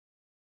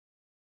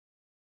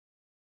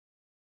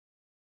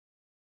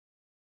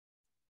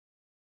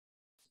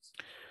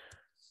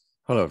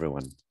Hello,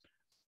 everyone.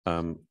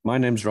 My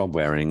name's Rob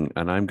Waring,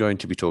 and I'm going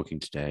to be talking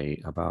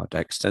today about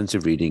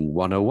Extensive Reading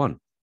 101.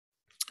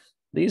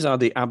 These are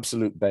the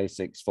absolute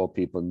basics for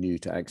people new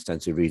to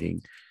extensive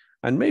reading.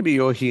 And maybe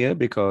you're here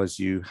because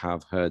you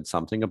have heard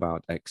something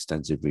about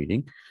extensive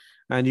reading,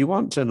 and you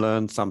want to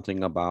learn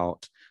something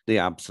about the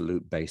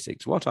absolute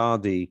basics. What are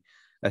the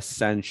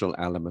essential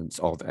elements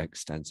of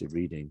extensive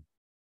reading?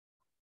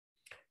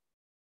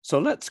 So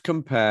let's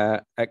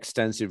compare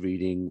extensive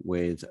reading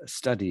with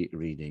study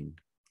reading.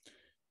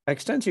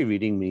 Extensive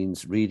reading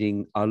means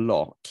reading a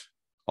lot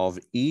of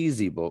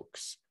easy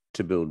books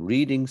to build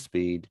reading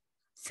speed,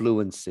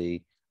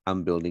 fluency,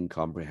 and building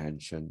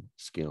comprehension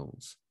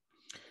skills.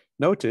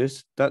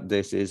 Notice that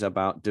this is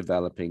about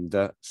developing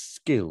the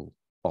skill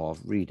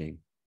of reading.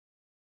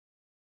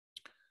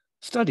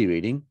 Study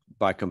reading,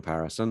 by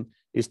comparison,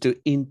 is to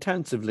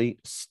intensively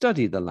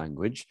study the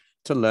language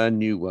to learn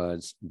new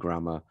words,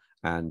 grammar,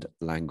 and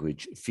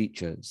language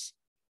features.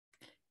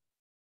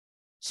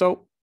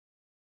 So,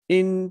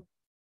 in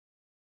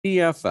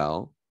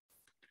EFL,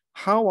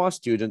 how are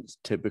students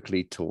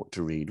typically taught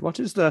to read? What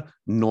is the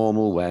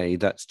normal way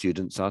that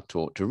students are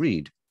taught to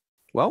read?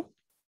 Well,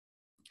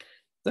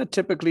 they're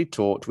typically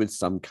taught with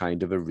some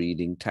kind of a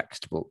reading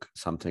textbook,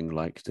 something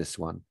like this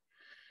one.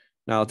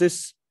 Now,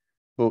 this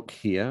book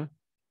here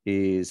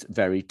is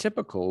very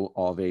typical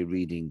of a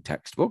reading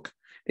textbook.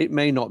 It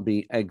may not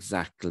be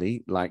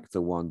exactly like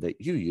the one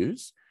that you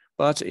use,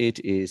 but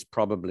it is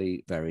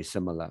probably very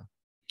similar.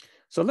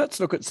 So let's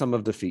look at some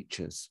of the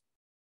features.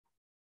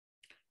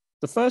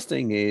 The first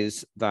thing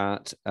is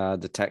that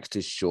the text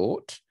is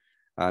short,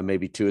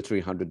 maybe 200 or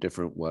 300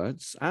 different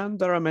words, and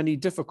there are many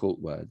difficult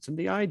words. And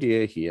the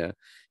idea here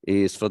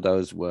is for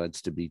those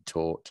words to be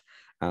taught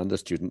and the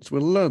students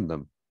will learn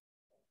them.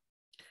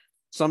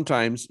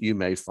 Sometimes you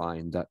may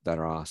find that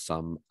there are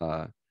some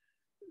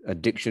a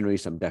dictionary,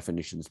 some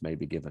definitions may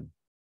be given.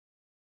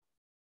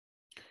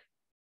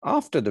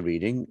 After the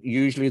reading,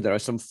 usually there are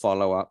some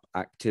follow-up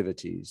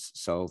activities.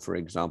 So for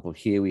example,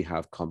 here we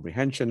have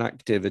comprehension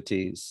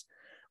activities,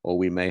 or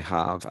we may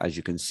have, as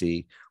you can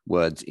see,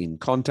 words in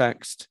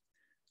context.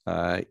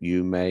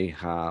 You may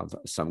have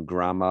some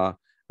grammar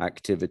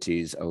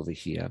activities over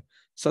here.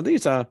 So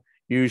these are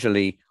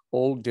usually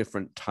all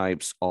different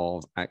types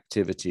of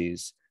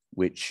activities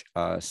which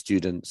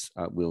students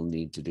will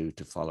need to do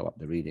to follow up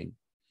the reading.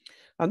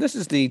 And this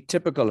is the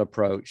typical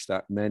approach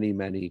that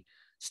many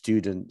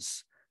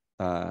students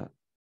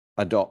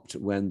adopt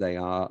when they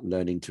are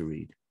learning to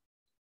read.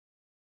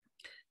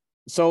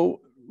 So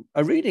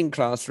a reading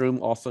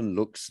classroom often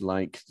looks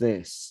like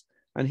this.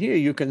 And here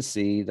you can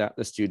see that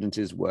the student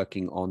is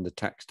working on the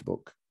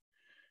textbook.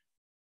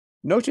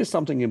 Notice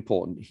something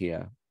important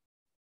here.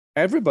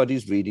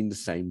 Everybody's reading the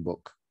same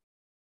book.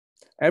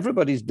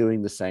 Everybody's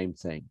doing the same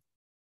thing.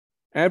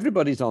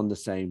 Everybody's on the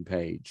same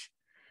page.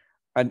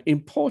 And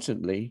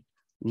importantly,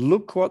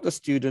 look what the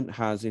student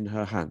has in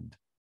her hand.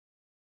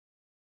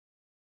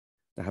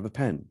 They have a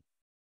pen.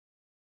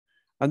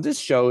 And this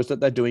shows that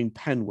they're doing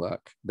pen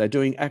work. They're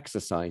doing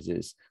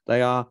exercises.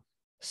 They are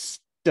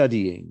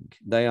studying.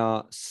 They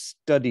are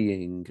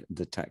studying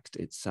the text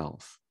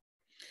itself.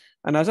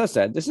 And as I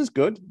said, this is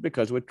good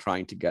because we're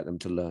trying to get them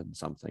to learn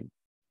something.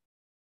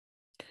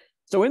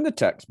 So in the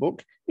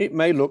textbook, it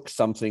may look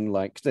something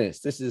like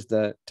this. This is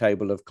the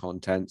table of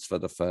contents for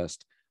the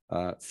first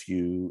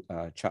few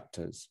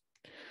chapters.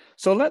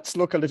 So let's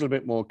look a little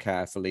bit more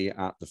carefully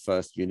at the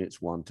first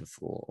units 1 to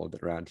 4, or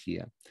around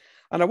here.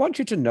 And I want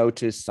you to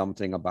notice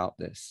something about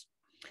this.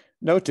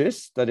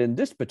 Notice that in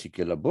this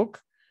particular book,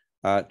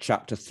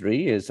 chapter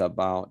 3 is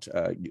about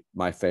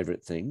my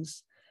favorite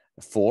things.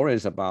 4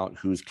 is about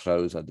whose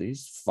clothes are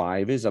these.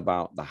 5 is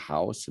about the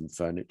house and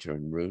furniture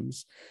and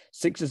rooms.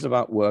 6 is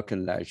about work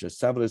and leisure.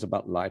 7 is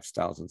about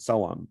lifestyles and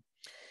so on.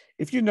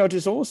 If you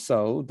notice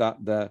also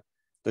that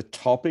the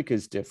topic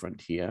is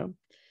different here.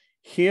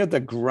 Here, the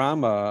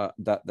grammar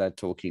that they're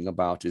talking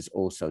about is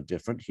also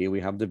different. Here we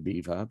have the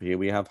be verb. Here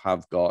we have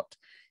got.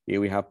 Here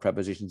we have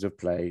prepositions of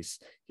place.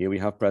 Here we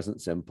have present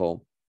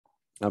simple,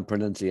 and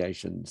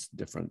pronunciations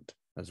different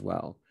as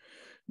well.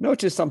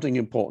 Notice something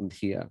important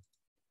here.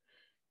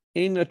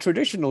 In a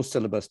traditional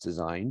syllabus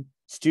design,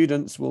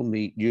 students will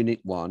meet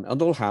Unit 1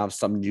 and they'll have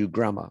some new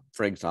grammar,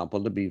 for example,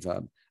 the be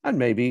verb, and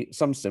maybe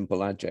some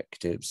simple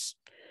adjectives.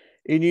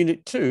 In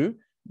Unit 2,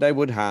 they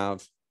would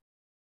have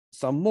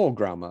some more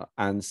grammar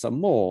and some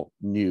more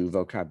new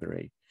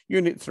vocabulary.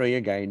 Unit 3,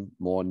 again,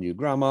 more new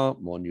grammar,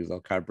 more new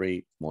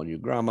vocabulary, more new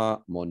grammar,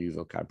 more new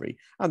vocabulary,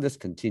 and this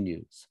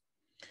continues.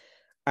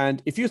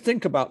 And if you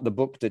think about the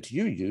book that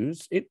you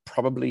use, it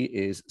probably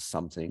is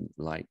something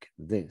like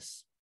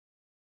this.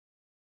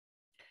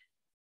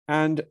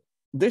 And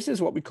this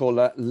is what we call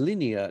a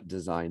linear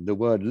design. The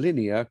word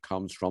linear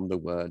comes from the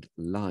word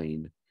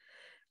line.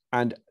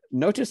 And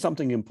notice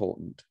something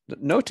important.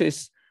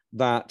 Notice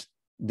that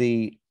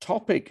the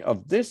topic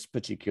of this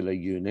particular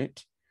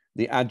unit,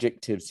 the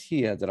adjectives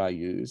here that I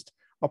used,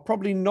 are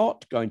probably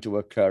not going to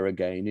occur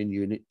again in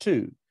Unit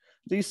 2.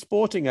 These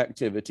sporting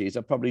activities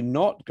are probably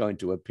not going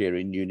to appear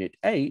in Unit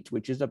 8,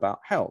 which is about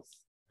health.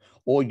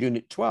 or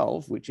Unit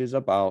 12, which is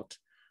about,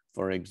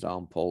 for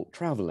example,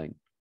 traveling.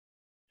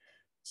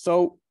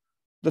 So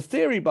the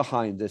theory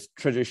behind this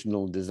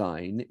traditional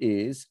design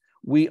is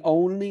we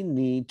only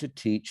need to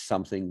teach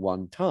something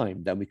one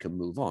time, then we can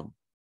move on.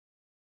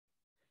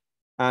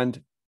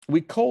 And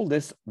we call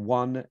this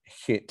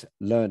one-hit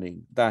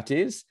learning. That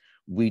is,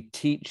 we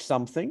teach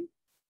something,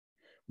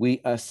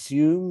 we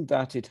assume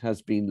that it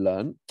has been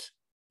learnt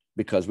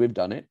because we've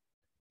done it,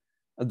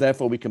 and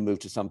therefore we can move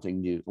to something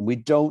new, and we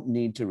don't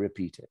need to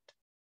repeat it.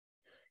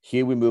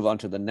 Here we move on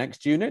to the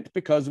next unit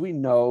because we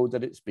know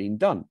that it's been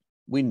done.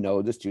 We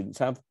know the students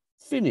have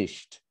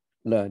finished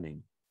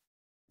learning.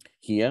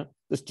 Here,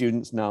 the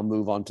students now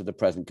move on to the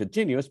present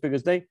continuous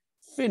because they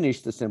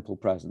finished the simple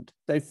present,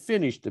 they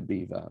finished the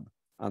be verb,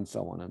 and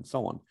so on and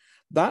so on.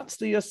 That's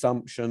the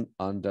assumption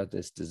under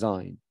this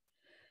design.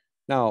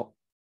 Now,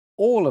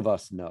 all of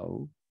us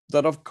know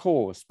that, of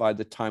course, by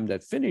the time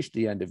they've finished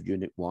the end of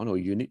Unit 1 or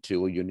Unit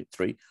 2 or Unit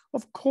 3,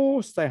 of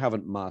course, they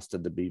haven't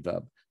mastered the be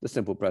verb, the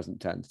simple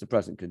present tense, the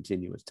present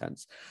continuous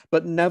tense.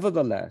 But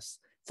nevertheless,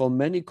 for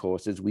many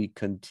courses, we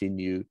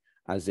continue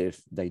as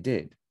if they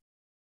did.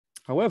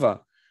 However,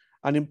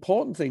 an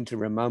important thing to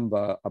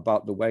remember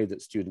about the way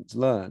that students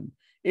learn,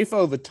 if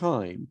over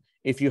time,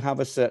 if you have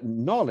a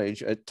certain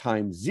knowledge at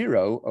time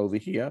 0 over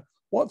here,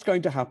 what's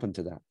going to happen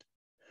to that?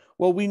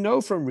 Well, we know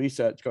from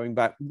research going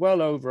back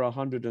well over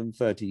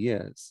 130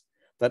 years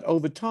that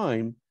over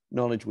time,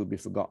 knowledge will be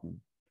forgotten.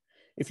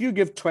 If you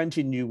give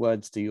 20 new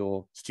words to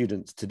your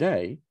students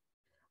today,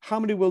 how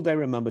many will they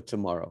remember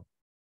tomorrow?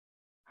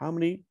 How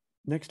many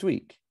next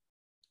week?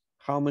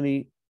 How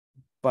many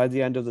by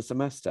the end of the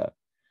semester?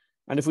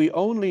 And if we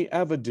only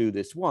ever do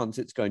this once,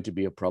 it's going to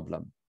be a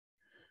problem.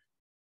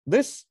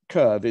 This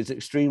curve is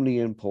extremely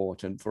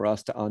important for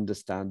us to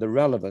understand the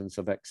relevance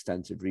of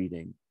extensive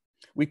reading.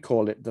 We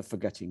call it the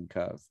forgetting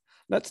curve.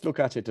 Let's look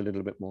at it a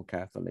little bit more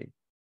carefully.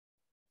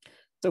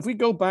 So if we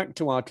go back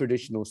to our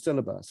traditional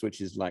syllabus,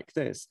 which is like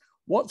this,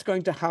 what's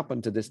going to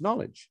happen to this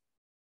knowledge?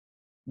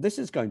 This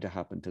is going to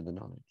happen to the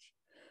knowledge.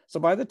 So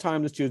by the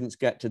time the students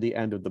get to the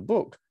end of the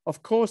book,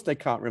 of course, they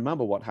can't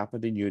remember what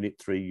happened in Unit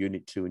 3,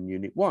 Unit 2, and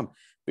Unit 1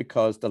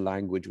 because the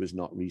language was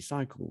not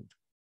recycled.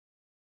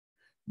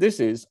 This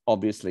is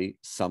obviously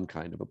some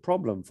kind of a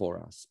problem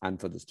for us and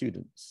for the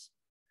students.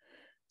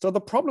 So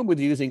the problem with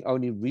using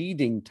only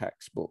reading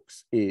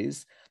textbooks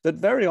is that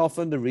very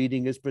often the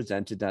reading is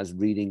presented as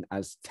reading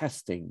as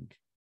testing.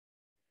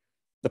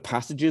 The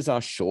passages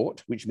are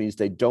short, which means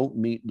they don't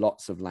meet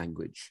lots of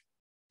language.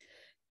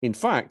 In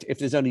fact, if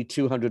there's only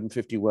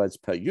 250 words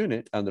per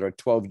unit and there are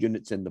 12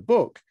 units in the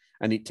book,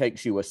 and it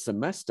takes you a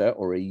semester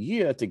or a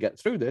year to get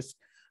through this,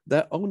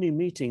 they're only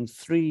meeting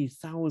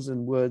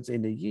 3,000 words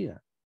in a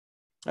year.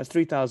 That's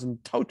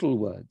 3,000 total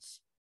words.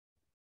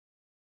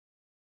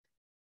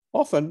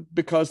 Often,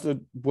 because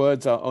the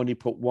words are only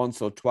put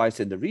once or twice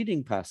in the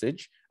reading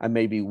passage, and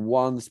maybe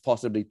once,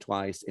 possibly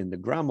twice in the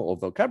grammar or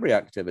vocabulary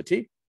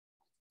activity,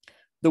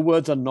 the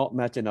words are not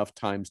met enough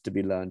times to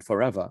be learned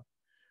forever.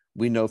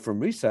 We know from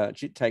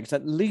research it takes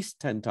at least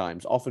 10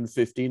 times, often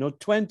 15 or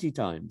 20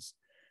 times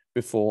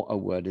before a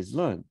word is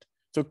learned.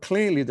 So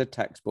clearly the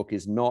textbook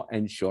is not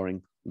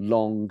ensuring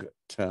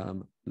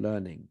long-term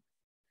learning.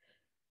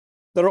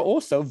 There are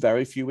also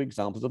very few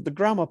examples of the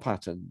grammar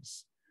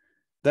patterns.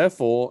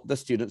 Therefore, the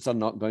students are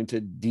not going to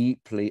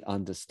deeply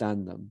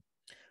understand them.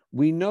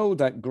 We know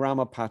that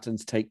grammar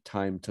patterns take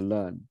time to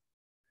learn.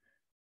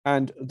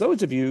 And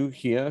those of you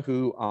here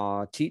who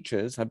are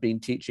teachers, have been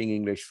teaching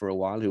English for a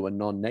while, who are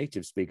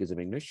non-native speakers of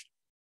English,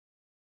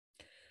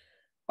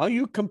 are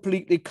you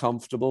completely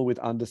comfortable with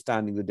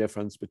understanding the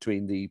difference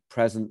between the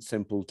present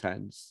simple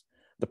tense,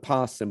 the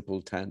past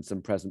simple tense,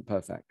 and present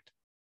perfect?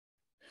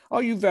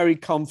 Are you very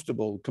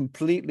comfortable,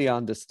 completely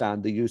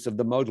understand the use of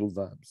the modal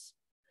verbs?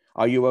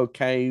 Are you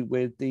okay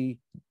with the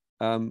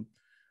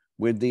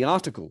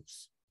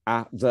articles,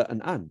 a, the,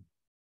 and an?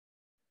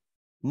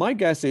 My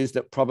guess is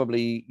that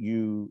probably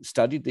you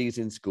studied these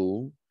in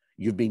school,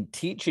 you've been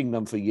teaching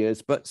them for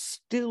years, but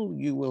still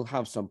you will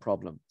have some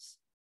problems.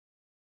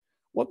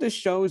 What this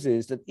shows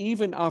is that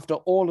even after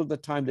all of the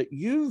time that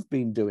you've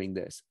been doing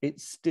this,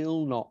 it's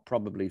still not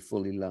probably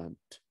fully learned.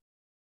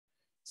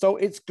 So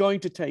it's going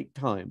to take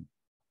time.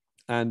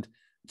 And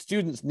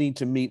students need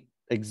to meet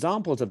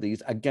examples of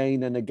these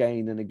again and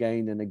again and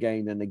again and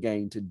again and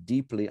again to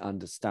deeply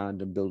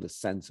understand and build a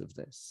sense of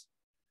this.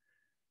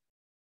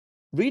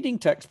 Reading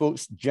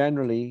textbooks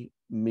generally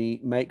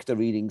make the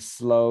reading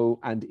slow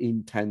and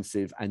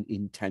intensive and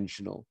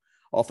intentional.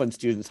 Often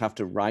students have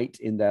to write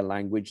in their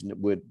language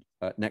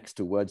next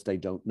to words they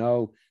don't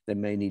know. They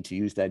may need to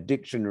use their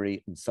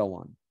dictionary and so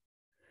on.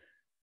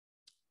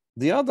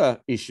 The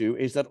other issue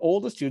is that all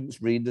the students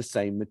read the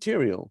same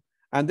material.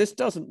 And this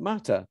doesn't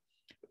matter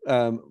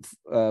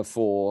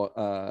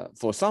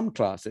for some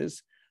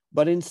classes,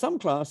 but in some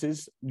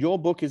classes, your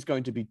book is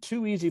going to be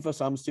too easy for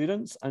some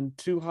students and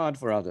too hard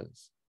for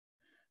others.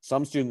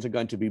 Some students are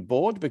going to be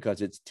bored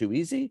because it's too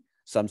easy.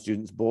 Some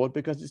students bored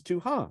because it's too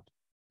hard.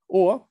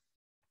 Or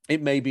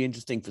it may be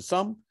interesting for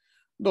some,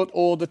 but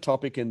all the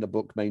topic in the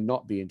book may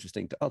not be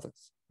interesting to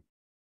others.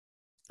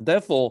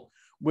 Therefore,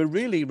 we're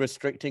really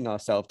restricting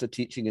ourselves to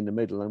teaching in the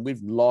middle, and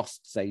we've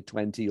lost, say,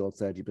 20 or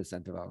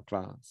 30% of our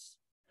class.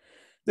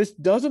 This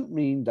doesn't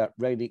mean that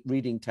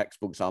reading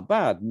textbooks are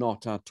bad,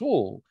 not at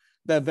all.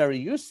 They're very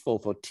useful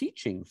for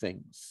teaching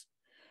things.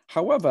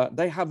 However,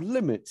 they have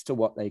limits to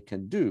what they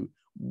can do.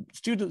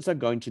 Students are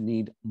going to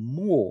need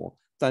more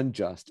than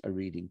just a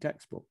reading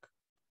textbook.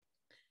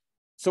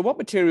 So what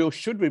material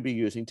should we be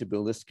using to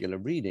build the skill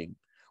of reading?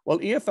 Well,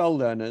 EFL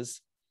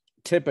learners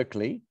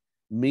typically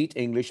meet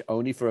English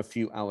only for a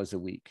few hours a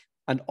week.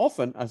 And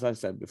often, as I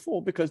said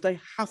before, because they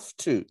have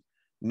to,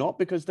 not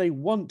because they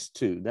want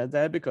to. They're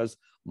there because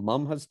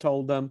mum has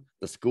told them,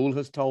 the school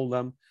has told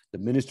them, the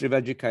Ministry of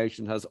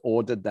Education has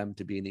ordered them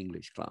to be in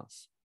English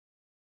class.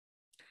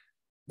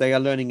 They are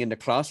learning in the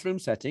classroom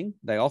setting.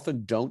 They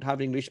often don't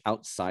have English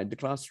outside the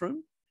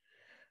classroom.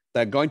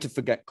 They're going to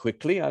forget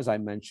quickly, as I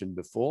mentioned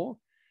before.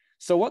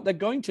 So what they're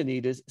going to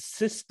need is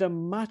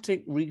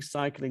systematic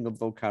recycling of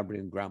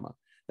vocabulary and grammar.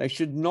 They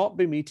should not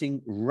be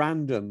meeting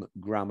random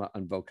grammar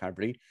and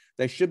vocabulary.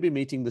 They should be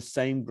meeting the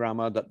same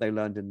grammar that they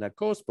learned in their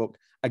course book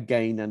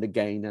again and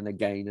again and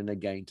again and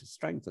again to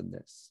strengthen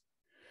this.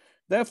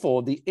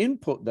 Therefore, the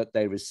input that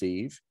they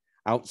receive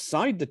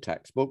outside the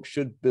textbook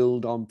should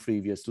build on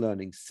previous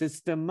learning,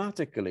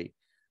 systematically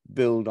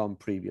build on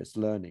previous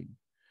learning.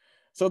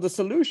 So the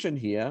solution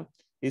here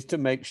is to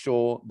make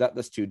sure that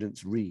the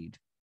students read.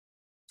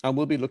 And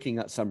we'll be looking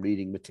at some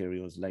reading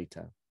materials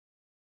later.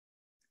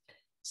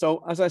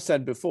 So as I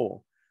said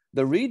before,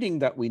 the reading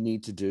that we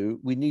need to do,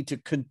 we need to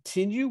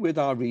continue with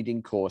our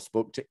reading course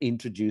book to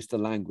introduce the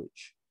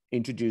language,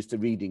 introduce the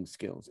reading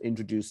skills,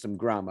 introduce some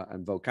grammar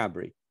and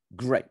vocabulary.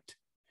 Great.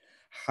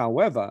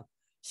 However,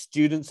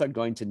 students are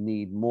going to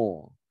need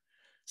more.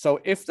 So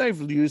if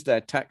they've used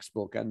their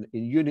textbook and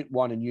in Unit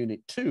 1 and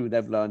Unit 2,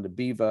 they've learned the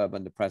be verb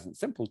and the present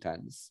simple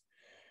tense,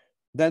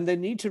 then they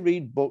need to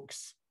read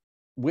books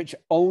which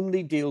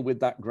only deal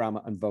with that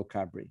grammar and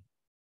vocabulary,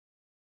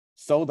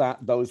 so that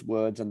those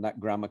words and that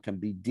grammar can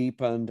be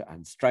deepened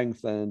and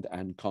strengthened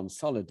and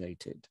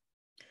consolidated.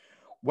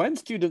 When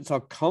students are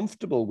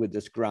comfortable with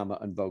this grammar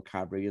and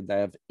vocabulary and they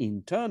have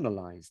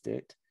internalized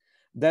it,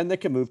 then they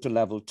can move to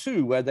level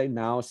 2, where they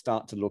now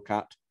start to look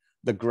at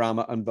the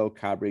grammar and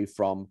vocabulary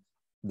from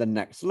the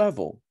next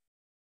level.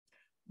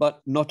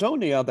 But not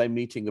only are they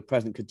meeting the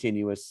present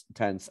continuous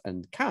tense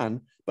and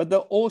can, but they're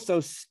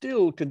also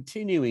still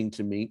continuing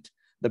to meet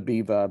the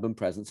be verb and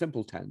present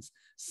simple tense,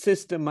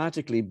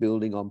 systematically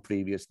building on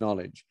previous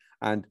knowledge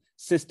and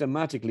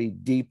systematically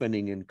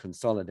deepening and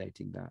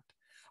consolidating that.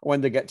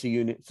 When they get to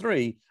Unit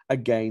 3,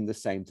 again, the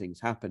same thing's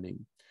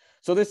happening.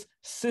 So this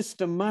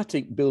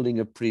systematic building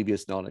of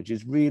previous knowledge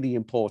is really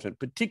important,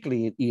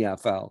 particularly in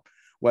EFL,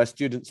 where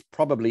students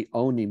probably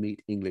only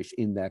meet English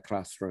in their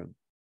classroom.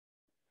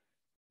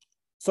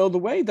 So the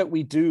way that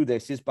we do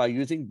this is by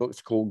using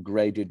books called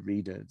graded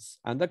readers,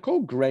 and they're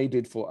called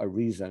graded for a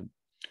reason.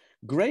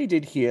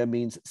 Graded here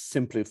means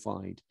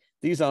simplified.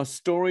 These are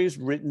stories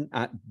written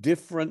at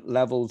different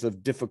levels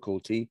of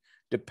difficulty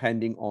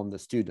depending on the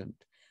student.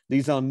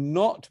 These are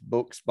not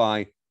books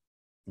by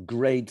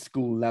grade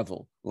school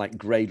level, like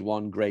grade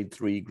 1, grade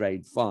 3,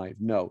 grade 5.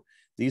 No,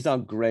 these are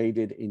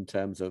graded in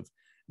terms of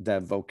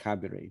their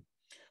vocabulary.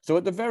 So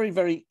at the very,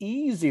 very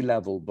easy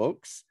level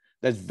books,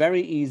 there's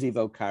very easy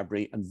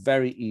vocabulary and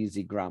very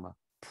easy grammar.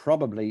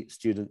 Probably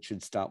students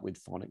should start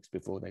with phonics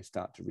before they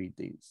start to read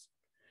these.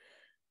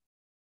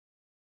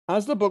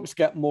 As the books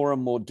get more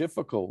and more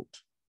difficult,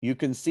 you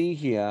can see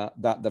here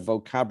that the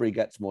vocabulary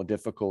gets more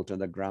difficult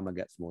and the grammar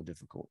gets more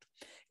difficult.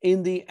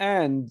 In the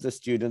end, the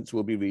students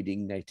will be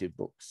reading native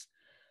books.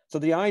 So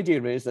the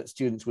idea is that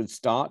students would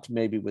start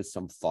maybe with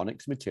some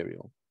phonics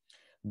material.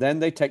 Then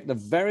they take the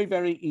very,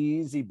 very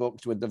easy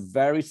books with the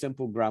very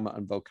simple grammar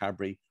and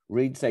vocabulary,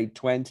 read, say,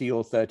 20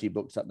 or 30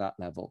 books at that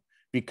level,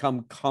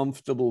 become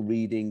comfortable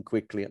reading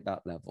quickly at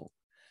that level.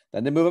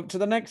 Then they move up to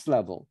the next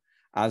level.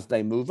 As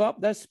they move up,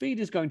 their speed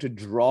is going to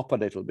drop a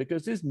little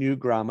because there's new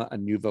grammar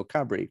and new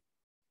vocabulary,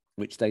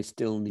 which they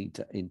still need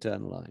to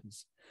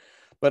internalize.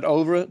 But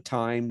over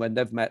time, when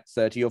they've met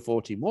 30 or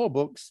 40 more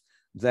books,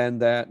 then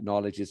their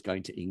knowledge is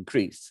going to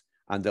increase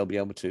and they'll be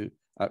able to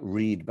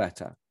read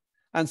better.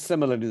 And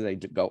similarly, they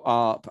go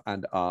up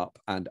and up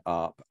and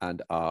up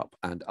and up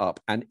and up.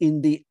 And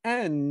in the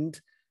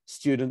end,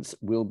 students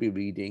will be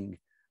reading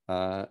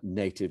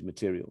native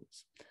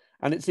materials.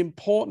 And it's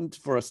important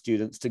for our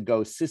students to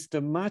go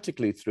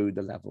systematically through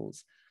the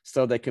levels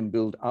so they can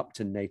build up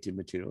to native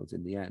materials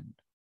in the end.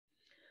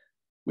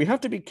 We have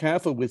to be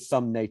careful with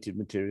some native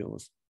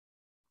materials.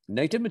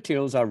 Native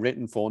materials are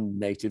written for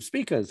native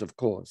speakers, of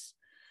course,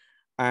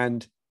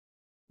 and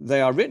they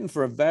are written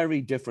for a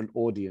very different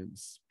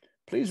audience.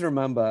 Please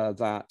remember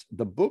that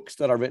the books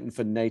that are written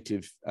for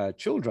native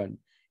children,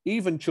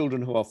 even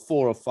children who are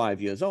 4 or 5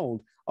 years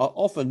old, are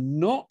often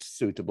not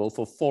suitable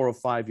for 4 or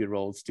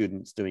 5-year-old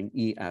students doing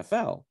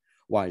EFL.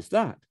 Why is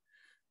that?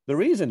 The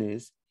reason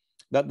is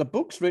that the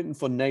books written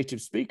for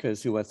native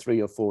speakers who are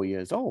 3 or 4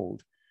 years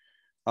old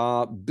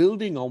are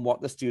building on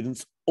what the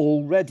students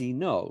already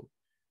know.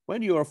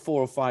 When you are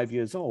 4 or 5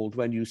 years old,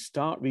 when you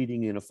start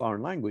reading in a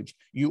foreign language,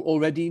 you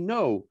already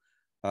know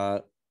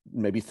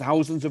maybe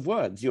thousands of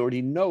words. You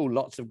already know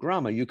lots of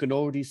grammar. You can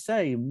already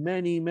say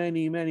many,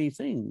 many, many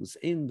things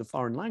in the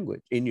foreign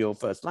language, in your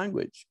first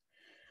language.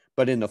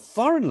 But in a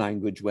foreign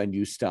language, when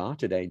you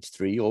start at age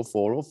 3 or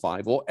 4 or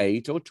 5 or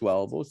 8 or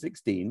 12 or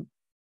 16,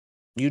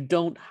 you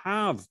don't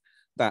have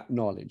that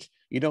knowledge.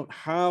 You don't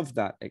have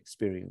that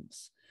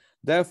experience.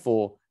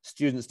 Therefore,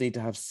 students need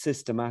to have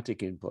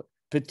systematic input,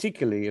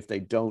 particularly if they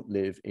don't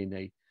live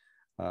in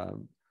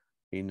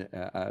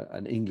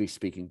an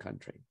English-speaking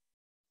country.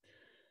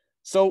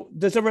 So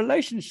there's a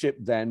relationship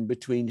then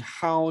between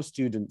how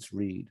students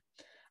read,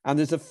 and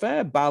there's a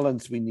fair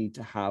balance we need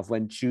to have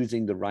when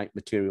choosing the right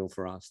material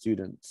for our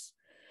students.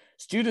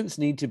 Students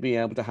need to be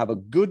able to have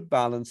a good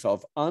balance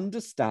of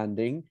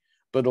understanding,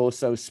 but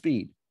also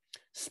speed.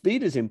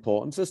 Speed is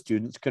important so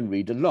students can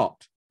read a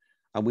lot.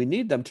 And we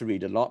need them to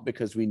read a lot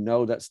because we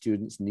know that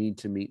students need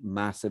to meet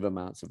massive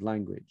amounts of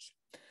language.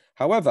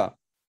 However,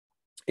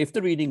 if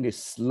the reading is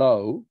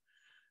slow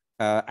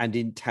and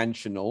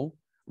intentional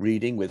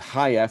reading with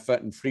high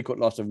effort and frequent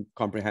loss of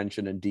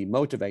comprehension and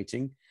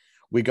demotivating,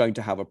 we're going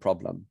to have a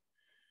problem.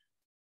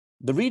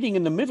 The reading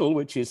in the middle,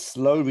 which is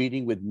slow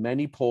reading with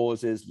many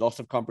pauses, loss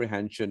of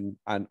comprehension,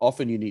 and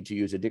often you need to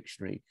use a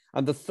dictionary.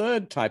 And the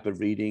third type of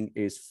reading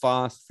is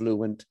fast,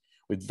 fluent,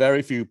 with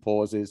very few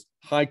pauses,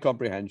 high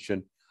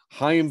comprehension,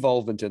 high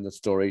involvement in the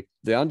story.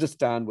 They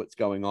understand what's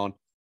going on,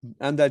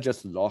 and they're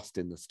just lost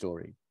in the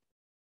story.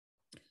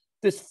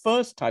 This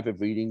first type of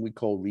reading we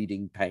call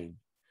reading pain.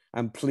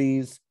 And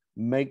please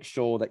make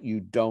sure that you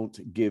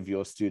don't give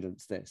your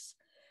students this.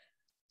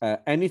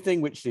 Anything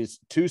which is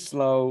too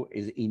slow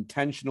is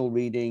intentional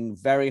reading,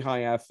 very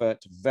high effort,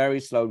 very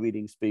slow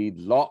reading speed,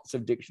 lots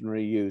of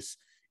dictionary use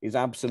is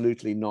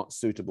absolutely not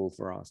suitable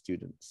for our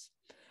students.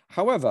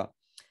 However,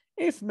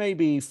 if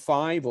maybe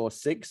 5 or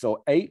 6 or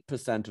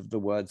 8% of the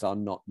words are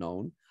not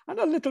known and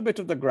a little bit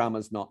of the grammar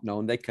is not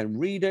known, they can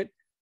read it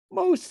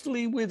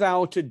mostly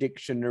without a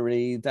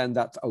dictionary, then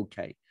that's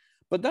okay.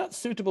 But that's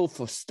suitable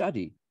for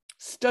study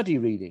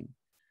reading.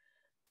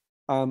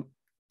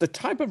 The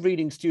type of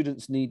reading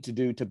students need to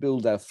do to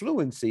build their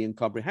fluency and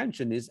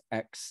comprehension is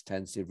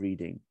extensive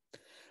reading.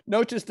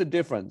 Notice the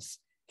difference.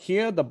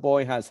 Here, the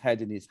boy has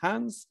head in his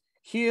hands.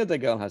 Here, the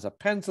girl has a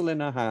pencil in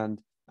her hand.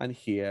 And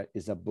here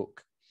is a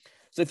book.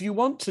 So if you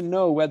want to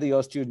know whether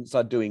your students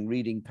are doing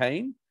reading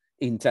pain,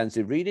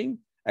 intensive reading,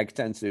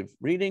 extensive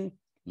reading,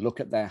 look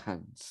at their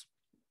hands.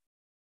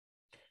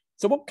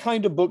 So what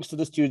kind of books do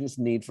the students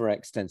need for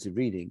extensive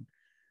reading?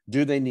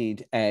 Do they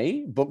need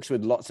A, books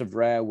with lots of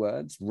rare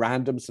words,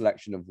 random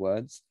selection of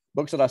words,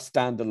 books that are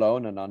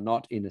standalone and are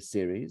not in a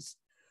series,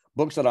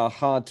 books that are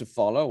hard to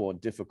follow or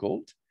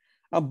difficult,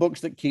 and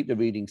books that keep the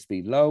reading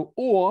speed low?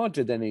 Or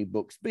do they need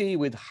books B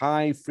with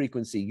high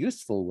frequency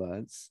useful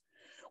words,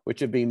 which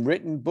have been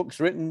written, books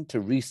written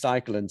to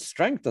recycle and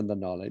strengthen the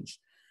knowledge,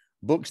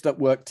 books that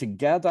work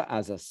together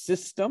as a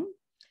system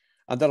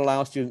and that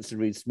allow students to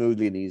read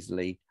smoothly and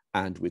easily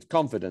and with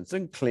confidence?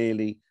 And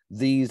clearly,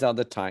 these are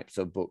the types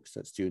of books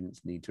that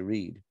students need to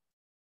read.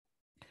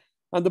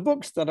 And the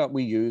books that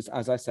we use,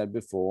 as I said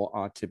before,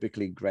 are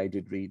typically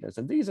graded readers.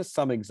 And these are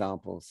some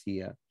examples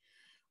here.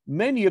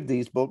 Many of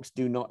these books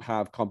do not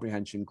have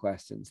comprehension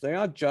questions. They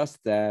are just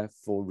there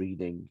for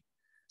reading.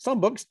 Some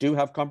books do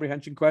have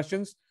comprehension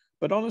questions,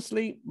 but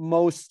honestly,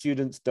 most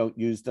students don't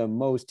use them.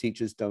 Most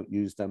teachers don't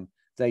use them.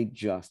 They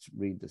just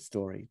read the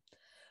story.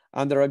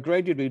 And there are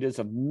graded readers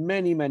of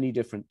many, many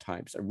different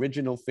types: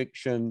 original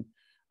fiction,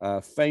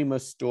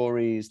 famous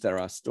stories, there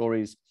are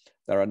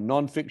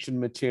nonfiction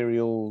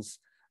materials,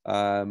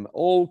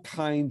 all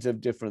kinds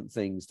of different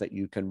things that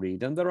you can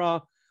read. And there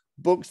are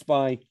books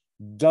by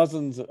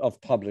dozens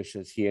of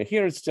publishers here.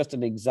 Here is just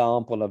an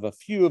example of a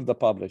few of the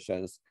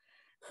publishers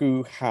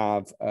who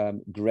have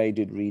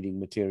graded reading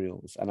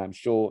materials. And I'm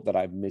sure that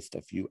I've missed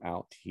a few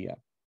out here.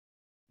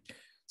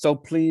 So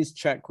please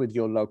check with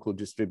your local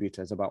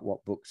distributors about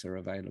what books are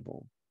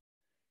available.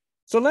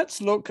 So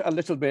let's look a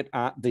little bit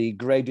at the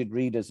graded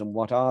readers and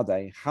what are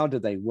they? How do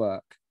they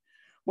work?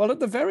 Well, at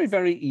the very,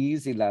 very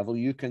easy level,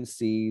 you can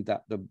see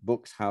that the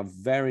books have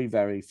very,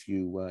 very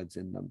few words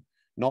in them,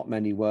 not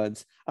many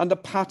words, and the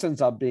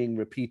patterns are being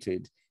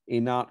repeated.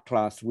 In art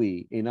class,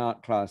 we, in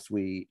art class,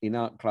 we, in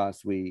art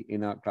class, we,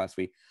 in art class,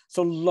 we.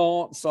 So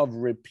lots of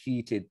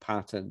repeated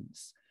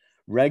patterns,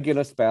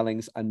 regular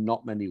spellings, and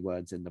not many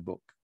words in the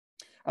book.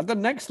 At the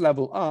next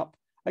level up,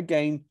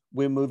 again,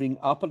 we're moving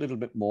up a little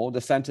bit more.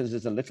 The sentence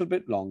is a little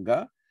bit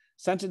longer.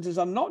 Sentences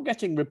are not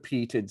getting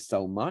repeated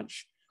so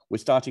much. We're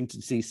starting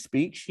to see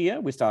speech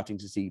here. We're starting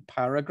to see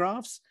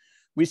paragraphs.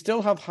 We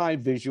still have high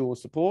visual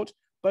support,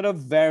 but a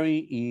very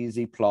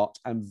easy plot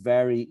and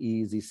very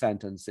easy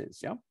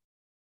sentences, yeah?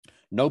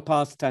 No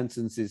past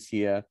tenses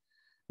here.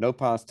 No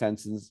past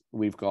tenses.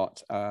 We've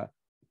got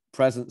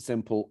present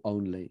simple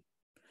only.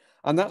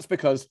 And that's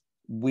because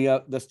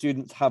the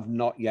students have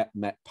not yet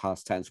met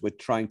past tense. We're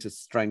trying to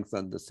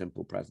strengthen the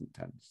simple present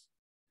tense.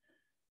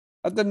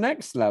 At the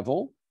next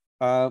level,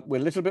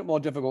 with a little bit more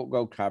difficult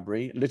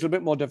vocabulary, a little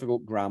bit more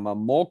difficult grammar,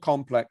 more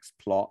complex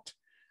plot,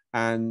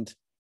 and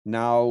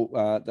now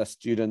the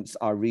students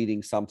are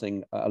reading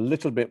something a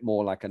little bit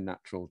more like a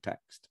natural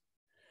text.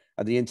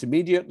 At the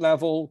intermediate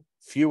level,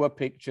 fewer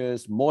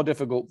pictures, more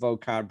difficult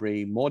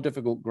vocabulary, more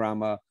difficult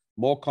grammar,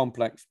 more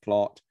complex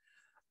plot,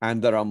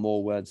 and there are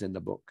more words in the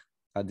book.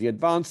 At the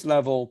advanced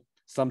level,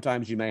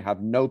 sometimes you may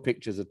have no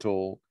pictures at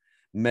all.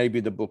 Maybe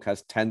the book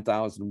has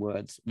 10,000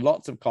 words,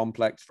 lots of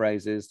complex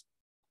phrases,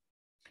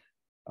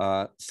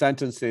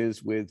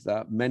 sentences with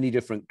many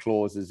different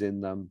clauses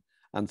in them,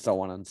 and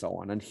so on and so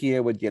on. And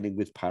here we're dealing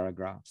with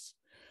paragraphs.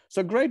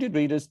 So graded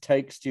readers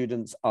take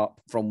students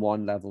up from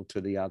one level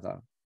to the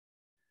other.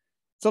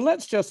 So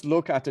let's just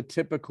look at a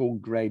typical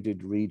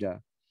graded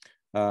reader.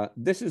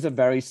 This is a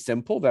very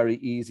simple, very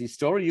easy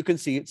story. You can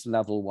see it's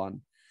level 1.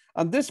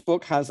 And this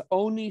book has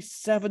only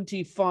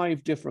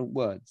 75 different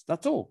words.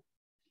 That's all.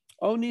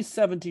 Only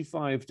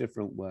 75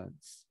 different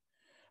words.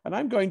 And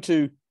I'm going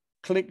to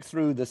click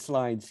through the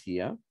slides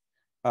here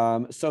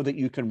so that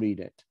you can read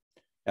it.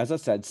 As I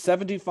said,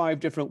 75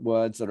 different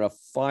words. There are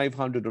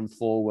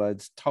 504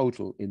 words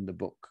total in the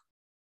book.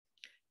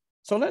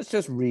 So let's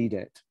just read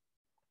it.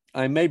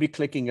 I may be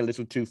clicking a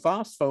little too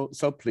fast,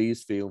 so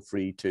please feel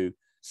free to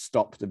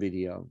stop the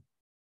video.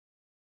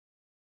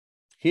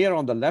 Here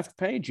on the left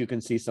page, you can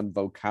see some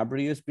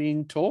vocabulary is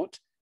being taught.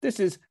 This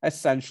is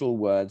essential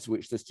words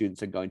which the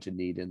students are going to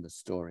need in the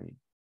story.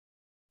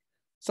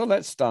 So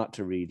let's start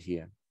to read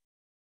here.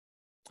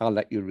 I'll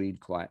let you read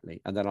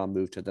quietly, and then I'll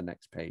move to the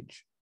next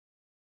page.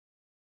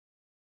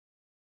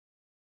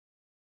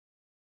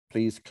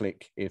 Please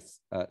click if,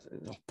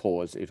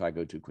 pause if I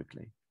go too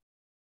quickly.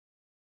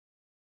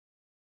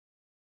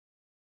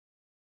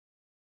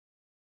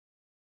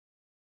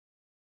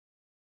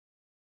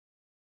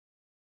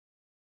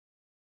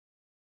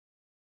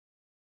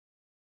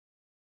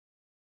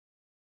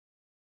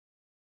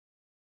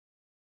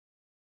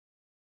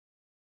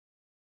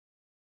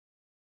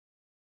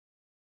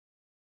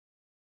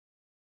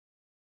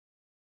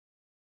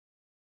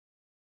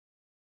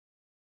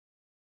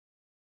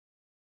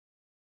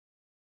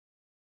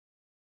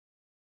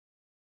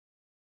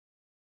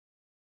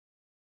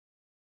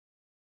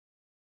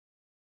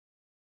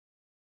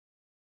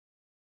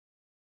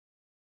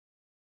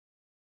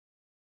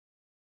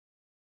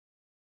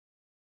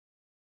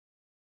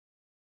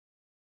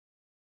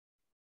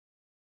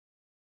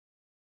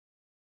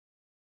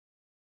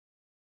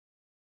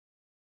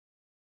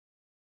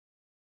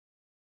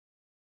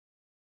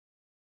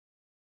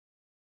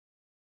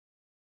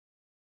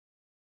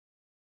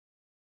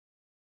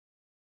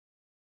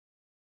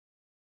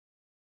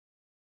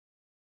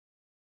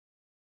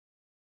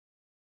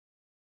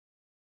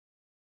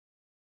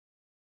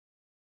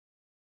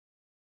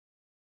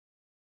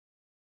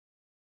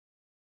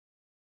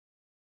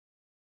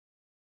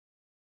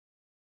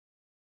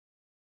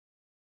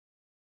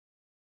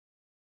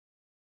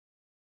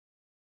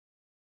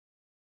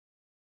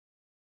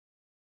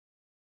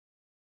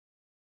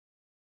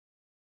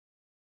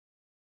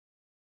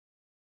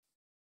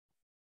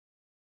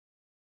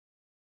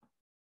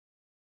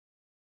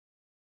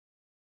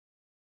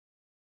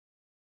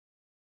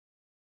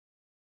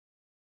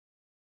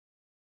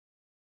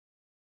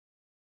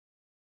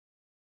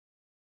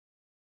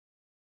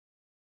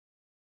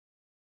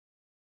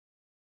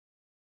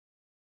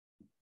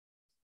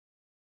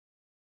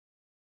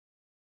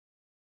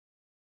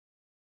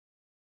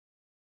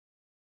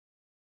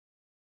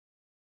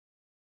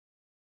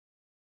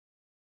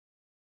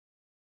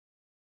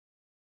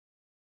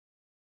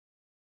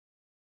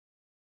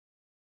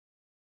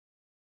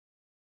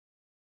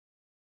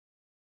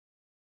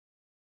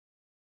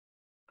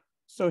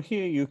 So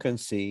here you can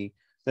see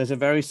there's a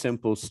very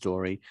simple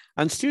story,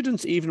 and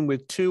students even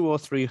with 200 or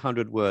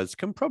 300 words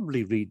can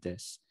probably read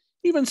this,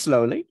 even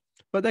slowly,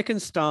 but they can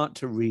start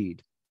to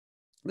read.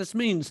 This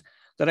means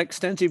that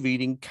extensive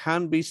reading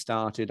can be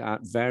started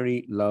at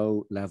very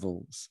low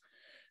levels.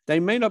 They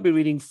may not be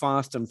reading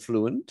fast and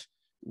fluent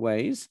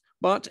ways,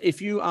 but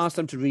if you ask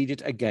them to read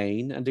it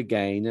again and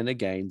again and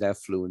again, their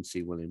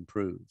fluency will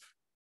improve.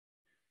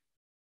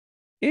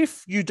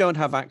 If you don't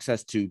have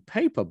access to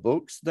paper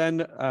books,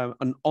 then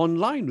an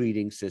online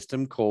reading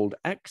system called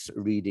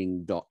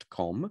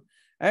xreading.com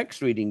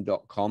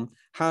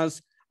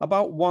has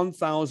about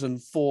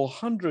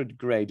 1,400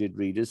 graded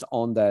readers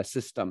on their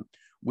system,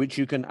 which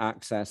you can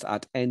access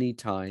at any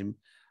time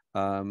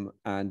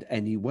and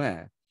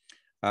anywhere.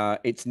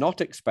 It's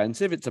not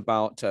expensive. It's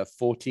about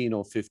 $14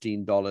 or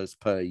 $15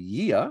 per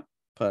year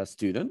per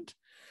student,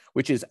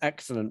 which is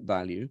excellent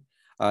value.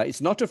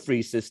 It's not a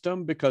free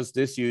system because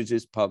this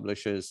uses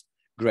publishers'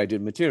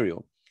 graded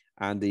material,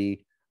 and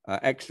the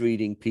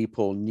X-Reading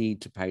people need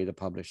to pay the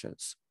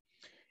publishers.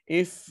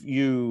 If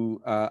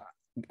you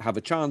have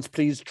a chance,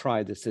 please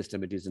try the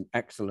system. It is an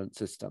excellent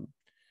system.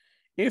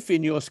 If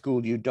in your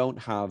school you don't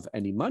have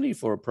any money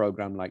for a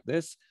program like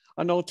this,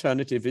 an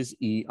alternative is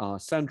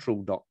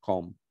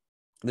ercentral.com.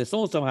 This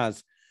also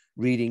has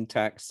reading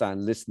texts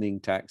and listening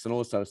texts and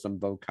also some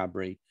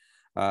vocabulary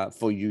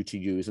for you to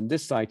use. And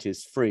this site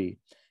is free.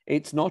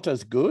 It's not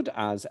as good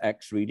as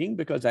X Reading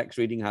because X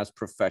Reading has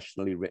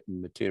professionally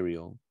written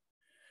material.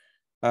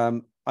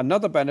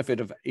 Another benefit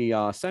of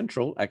ER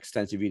Central,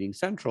 Extensive Reading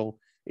Central,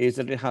 is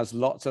that it has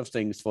lots of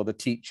things for the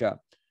teacher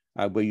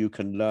where you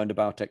can learn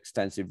about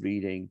extensive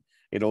reading.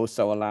 It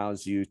also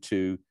allows you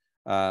to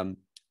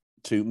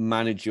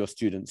manage your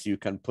students. You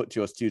can put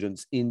your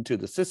students into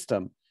the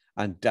system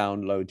and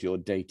download your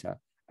data.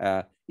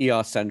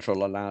 ER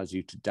Central allows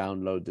you to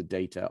download the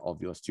data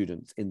of your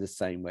students in the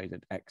same way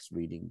that X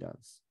Reading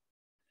does.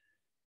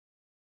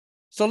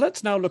 So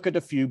let's now look at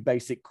a few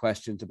basic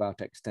questions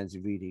about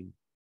extensive reading.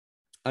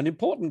 An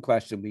important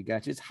question we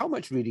get is, how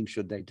much reading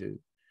should they do?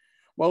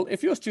 Well,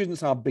 if your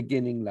students are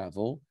beginning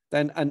level,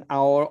 then an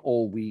hour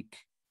or week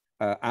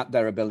at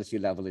their ability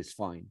level is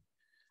fine.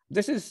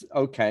 This is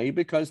okay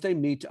because they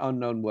meet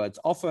unknown words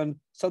often,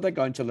 so they're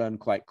going to learn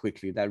quite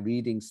quickly. Their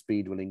reading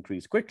speed will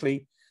increase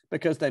quickly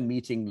because they're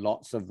meeting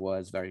lots of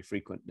words very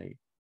frequently.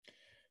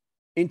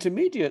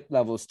 Intermediate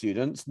level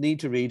students need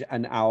to read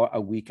an hour a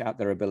week at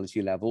their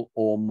ability level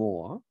or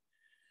more.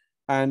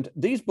 And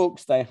these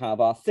books they have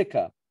are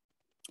thicker,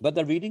 but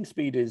the reading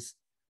speed is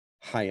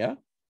higher,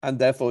 and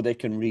therefore they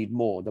can read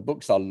more. The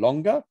books are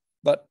longer,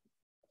 but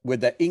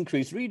with the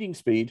increased reading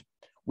speed,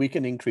 we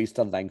can increase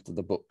the length of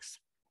the books.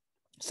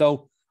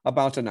 So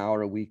about an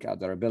hour a week at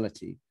their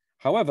ability.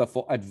 However,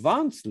 for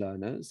advanced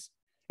learners,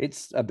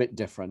 it's a bit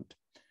different.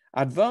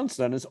 Advanced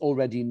learners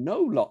already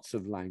know lots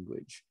of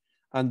language,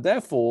 and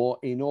therefore,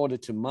 in order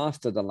to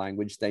master the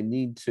language, they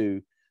need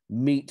to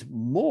meet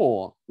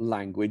more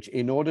language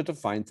in order to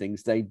find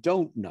things they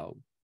don't know.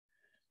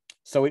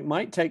 So it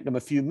might take them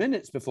a few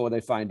minutes before they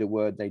find a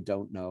word they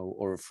don't know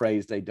or a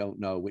phrase they don't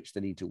know, which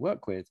they need to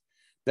work with.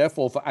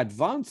 Therefore, for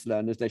advanced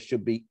learners, they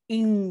should be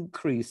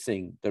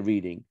increasing the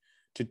reading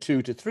to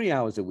 2 to 3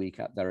 hours a week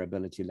at their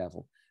ability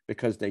level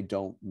because they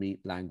don't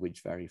meet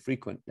language very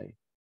frequently.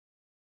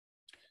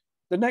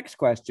 The next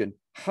question,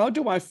 how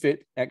do I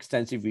fit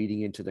extensive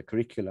reading into the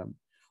curriculum?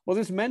 Well,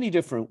 there's many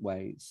different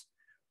ways.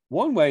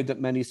 One way that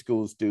many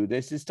schools do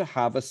this is to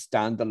have a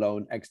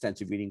standalone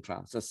extensive reading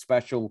class, a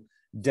special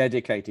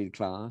dedicated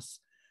class.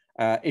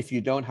 If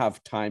you don't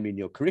have time in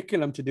your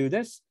curriculum to do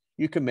this,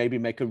 you can maybe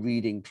make a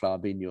reading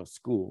club in your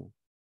school.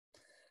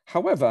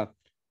 However,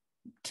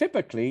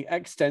 typically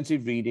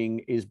extensive reading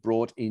is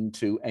brought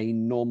into a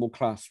normal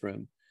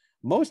classroom.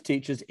 Most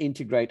teachers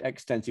integrate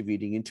extensive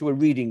reading into a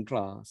reading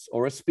class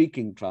or a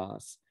speaking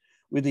class,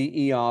 with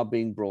the ER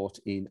being brought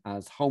in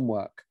as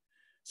homework.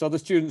 So the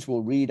students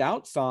will read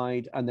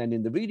outside, and then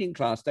in the reading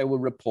class, they will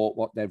report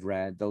what they've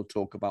read. They'll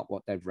talk about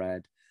what they've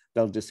read.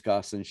 They'll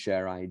discuss and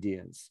share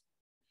ideas.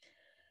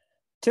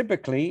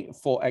 Typically,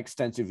 for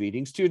extensive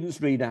reading,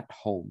 students read at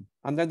home,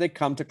 and then they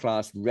come to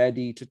class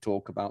ready to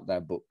talk about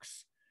their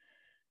books.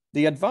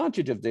 The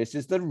advantage of this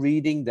is that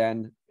reading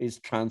then is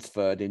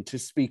transferred into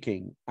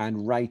speaking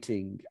and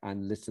writing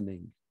and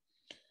listening.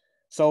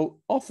 So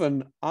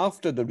often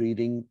after the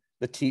reading,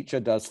 the teacher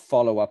does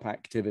follow-up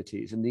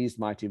activities, and these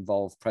might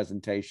involve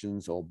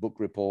presentations or book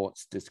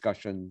reports,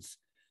 discussions,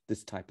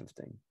 this type of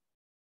thing.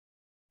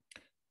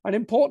 An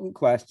important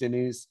question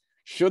is,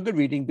 should the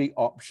reading be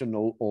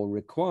optional or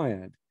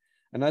required?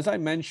 And as I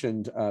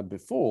mentioned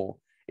before,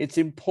 it's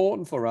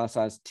important for us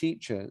as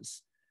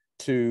teachers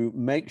to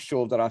make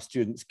sure that our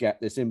students get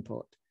this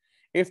input.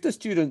 If the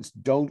students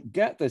don't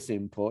get this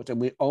input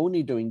and we're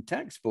only doing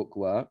textbook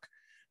work,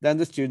 then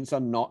the students are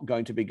not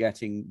going to be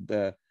getting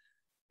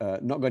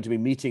not going to be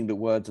meeting the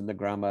words and the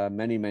grammar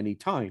many, many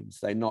times.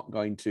 They're not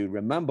going to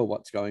remember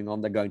what's going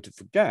on. They're going to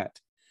forget.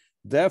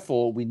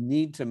 Therefore, we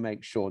need to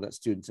make sure that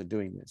students are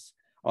doing this.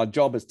 Our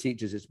job as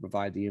teachers is to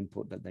provide the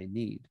input that they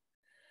need.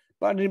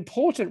 But an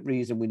important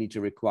reason we need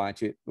to require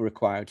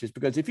it is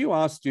because if you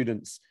ask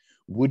students,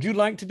 would you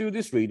like to do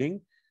this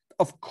reading?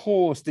 Of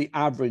course, the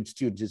average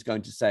student is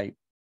going to say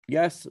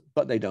yes,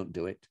 but they don't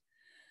do it.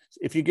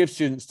 If you give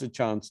students the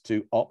chance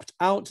to opt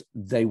out,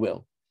 they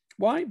will.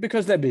 Why?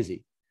 Because they're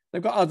busy.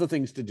 They've got other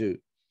things to do.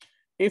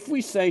 If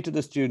we say to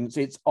the students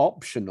it's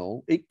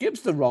optional, it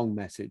gives the wrong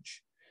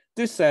message.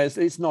 This says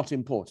it's not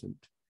important.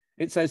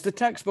 It says the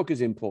textbook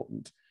is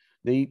important.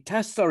 The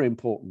tests are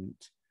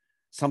important.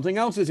 Something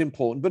else is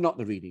important, but not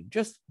the reading.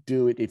 Just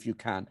do it if you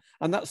can.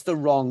 And that's the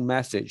wrong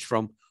message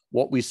from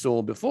what we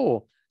saw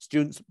before.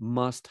 Students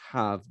must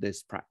have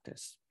this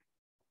practice.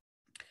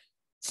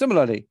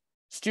 Similarly,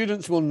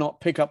 students will not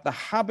pick up the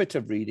habit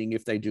of reading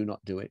if they do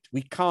not do it.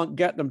 We can't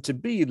get them to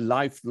be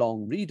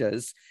lifelong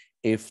readers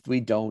if we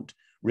don't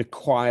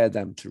require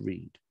them to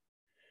read.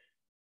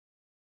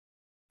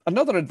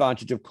 Another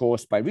advantage, of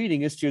course, by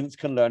reading is students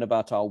can learn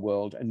about our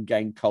world and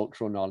gain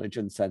cultural knowledge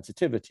and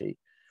sensitivity.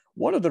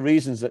 One of the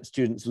reasons that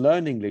students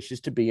learn English is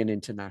to be an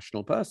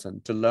international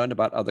person, to learn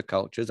about other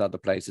cultures, other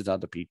places,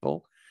 other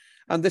people.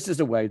 And this is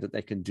a way that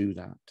they can do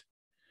that.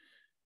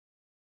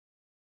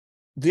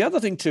 The other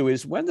thing too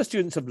is when the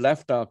students have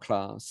left our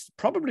class,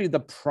 probably the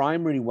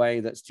primary way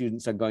that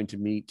students are going to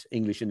meet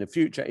English in the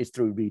future is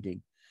through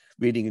reading.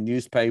 Reading a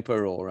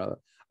newspaper or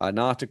an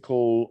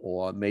article,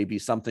 or maybe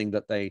something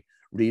that they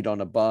read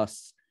on a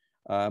bus.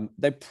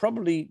 they're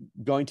probably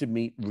going to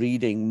meet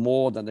reading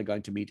more than they're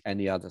going to meet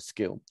any other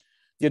skill.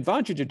 The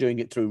advantage of doing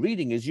it through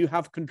reading is you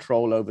have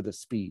control over the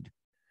speed.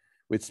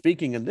 With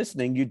speaking and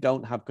listening, you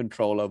don't have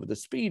control over the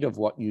speed of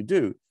what you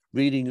do.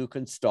 Reading, you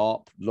can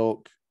stop,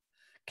 look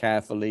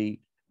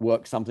carefully,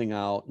 work something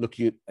out, look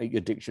at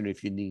your dictionary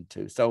if you need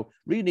to. So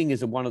reading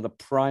is one of the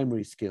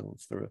primary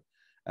skills for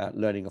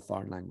learning a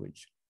foreign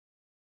language.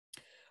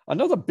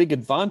 Another big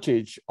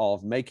advantage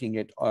of making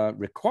it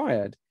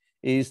required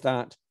is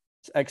that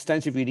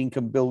extensive reading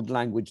can build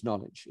language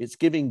knowledge. It's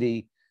giving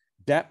the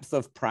depth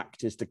of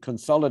practice, the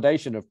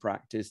consolidation of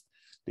practice,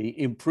 the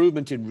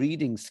improvement in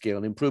reading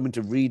skill, improvement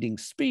of reading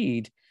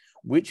speed,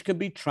 which can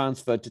be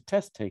transferred to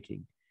test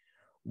taking.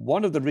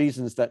 One of the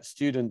reasons that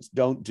students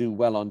don't do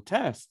well on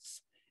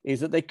tests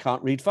is that they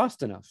can't read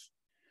fast enough.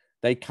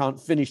 They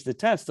can't finish the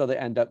test, so they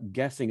end up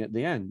guessing at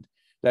the end.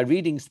 Their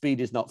reading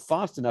speed is not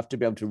fast enough to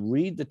be able to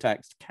read the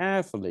text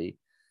carefully,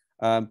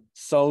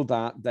 so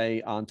that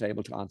they aren't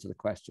able to answer the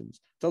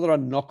questions. So there are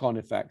knock-on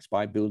effects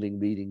by building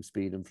reading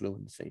speed and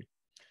fluency.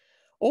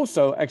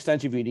 Also,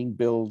 extensive reading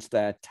builds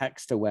their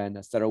text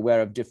awareness. They're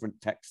aware of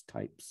different text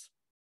types.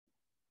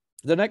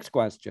 The next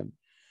question,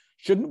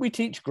 shouldn't we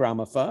teach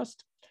grammar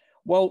first?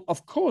 Well,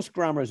 of course,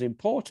 grammar is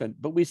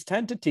important, but we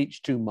tend to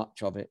teach too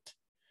much of it.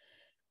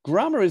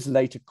 Grammar is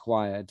late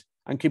acquired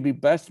and can be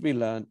best to be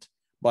learnt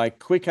by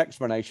quick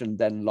explanation,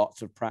 then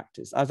lots of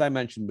practice. As I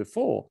mentioned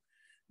before,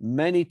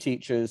 many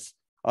teachers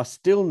are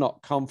still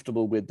not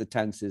comfortable with the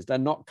tenses. They're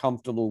not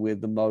comfortable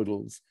with the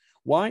modals.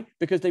 Why?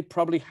 Because they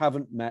probably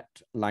haven't met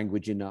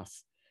language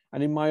enough.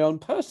 And in my own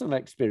personal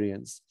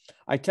experience,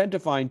 I tend to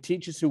find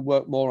teachers who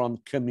work more on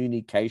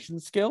communication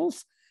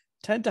skills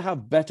tend to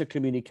have better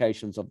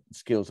communication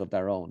skills of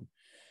their own.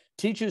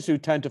 Teachers who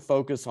tend to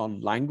focus on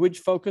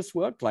language-focused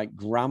work like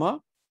grammar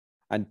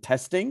and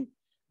testing,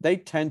 they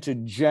tend to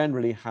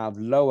generally have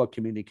lower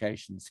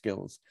communication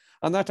skills.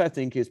 And that, I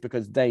think, is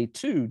because they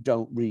too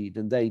don't read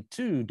and they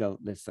too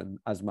don't listen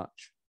as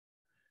much.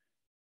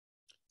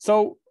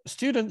 So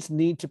students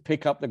need to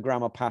pick up the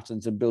grammar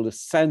patterns and build a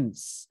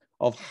sense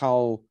of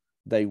how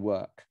they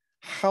work.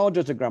 How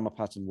does a grammar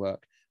pattern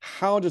work?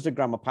 How does a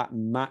grammar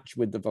pattern match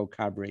with the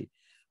vocabulary?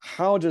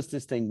 How does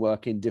this thing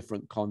work in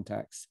different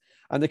contexts?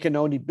 And they can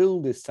only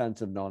build this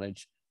sense of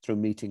knowledge through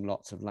meeting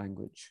lots of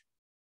language.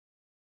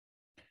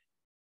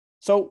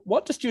 So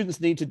what do students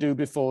need to do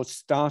before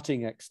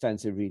starting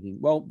extensive reading?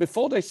 Well,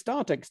 before they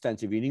start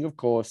extensive reading, of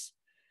course,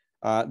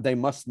 they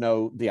must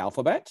know the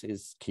alphabet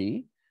is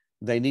key.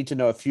 They need to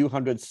know a few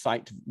hundred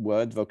sight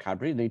word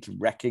vocabulary. They need to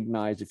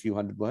recognize a few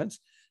hundred words.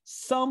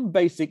 Some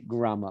basic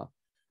grammar,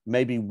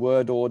 maybe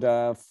word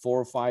order, 4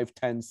 or 5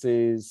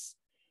 tenses,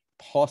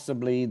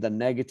 possibly the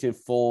negative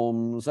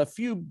forms, a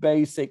few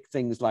basic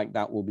things like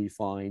that will be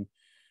fine.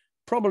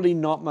 Probably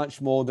not much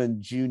more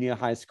than junior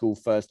high school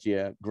first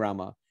year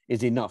grammar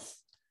is enough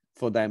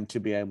for them to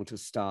be able to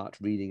start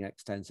reading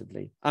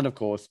extensively. And of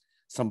course,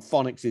 some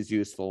phonics is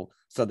useful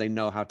so they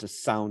know how to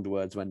sound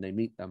words when they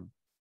meet them.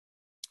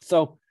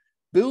 So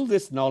build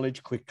this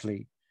knowledge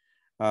quickly,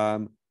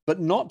 but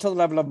not to the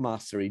level of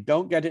mastery.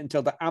 Don't get it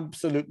until they're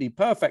absolutely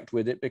perfect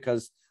with it,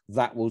 because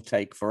that will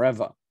take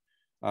forever.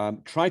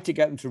 Try to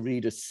get them to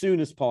read as soon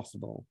as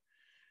possible.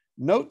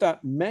 Note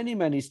that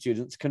many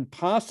students can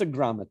pass a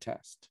grammar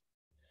test,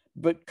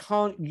 but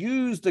can't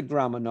use the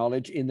grammar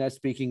knowledge in their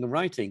speaking and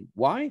writing.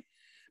 Why?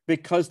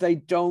 Because they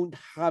don't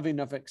have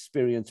enough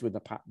experience with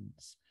the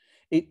patterns.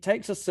 It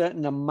takes a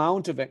certain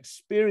amount of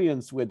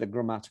experience with a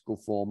grammatical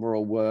form or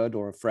a word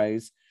or a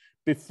phrase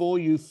before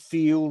you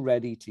feel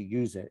ready to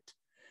use it.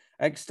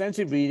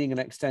 Extensive reading and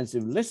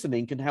extensive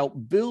listening can help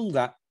build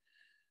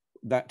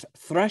that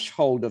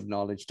threshold of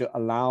knowledge to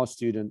allow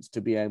students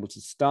to be able to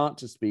start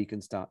to speak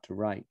and start to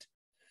write.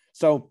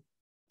 So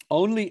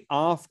only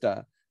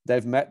after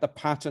they've met the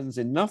patterns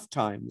enough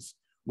times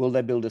will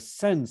they build a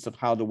sense of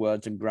how the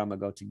words and grammar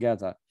go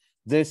together.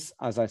 This,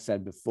 as I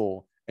said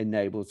before,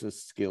 enables the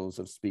skills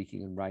of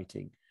speaking and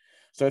writing.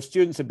 So if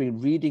students have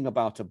been reading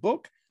about a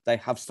book, they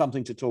have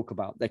something to talk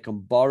about. They can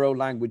borrow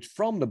language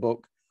from the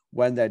book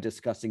when they're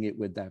discussing it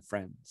with their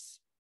friends.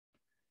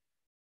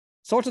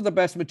 So what are the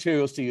best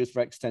materials to use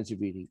for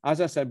extensive reading? As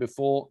I said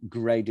before,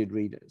 graded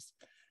readers.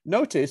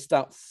 Notice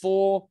that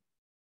for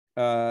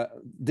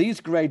these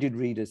graded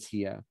readers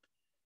here,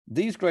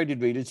 these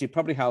graded readers, you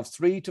probably have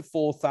 3,000 to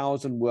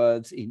 4,000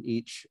 words in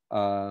each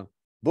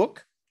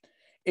book.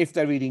 If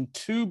they're reading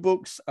 2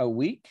 books a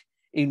week,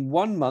 in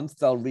 1 month,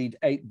 they'll read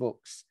 8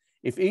 books.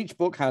 If each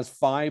book has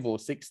 5,000 or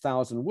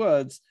 6,000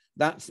 words,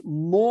 that's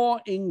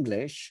more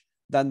English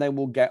than they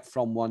will get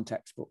from one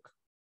textbook.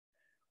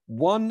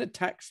 One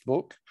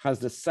textbook has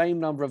the same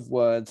number of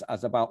words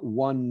as about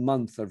 1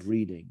 month of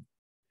reading,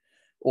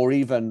 or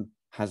even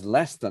has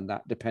less than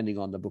that, depending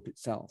on the book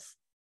itself.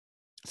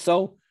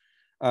 So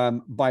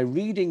by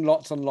reading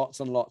lots and lots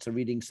and lots of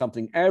reading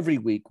something every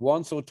week,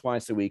 once or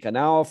twice a week, an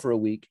hour for a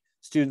week,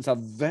 students are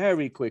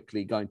very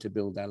quickly going to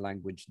build their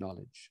language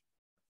knowledge.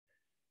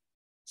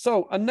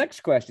 So our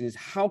next question is,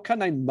 how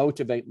can I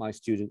motivate my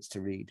students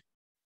to read?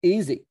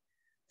 Easy.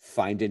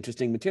 Find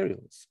interesting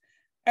materials.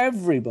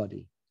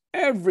 Everybody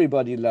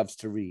loves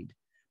to read,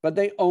 but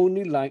they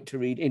only like to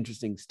read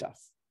interesting stuff.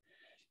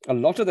 A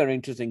lot of their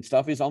interesting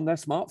stuff is on their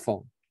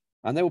smartphone,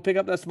 and they will pick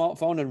up their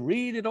smartphone and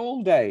read it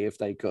all day if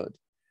they could.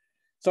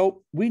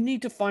 So we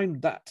need to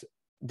find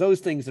those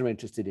things they're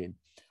interested in.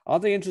 Are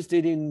they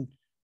interested in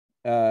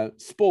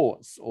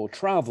sports or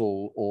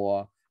travel,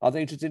 or are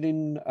they interested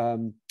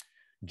in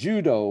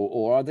judo,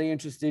 or are they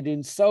interested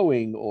in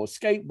sewing or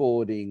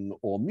skateboarding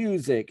or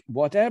music?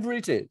 Whatever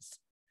it is,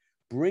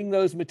 bring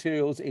those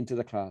materials into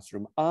the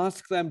classroom.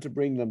 Ask them to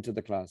bring them to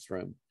the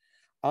classroom.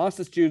 Ask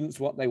the students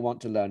what they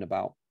want to learn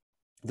about.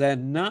 Their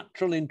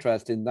natural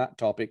interest in that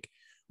topic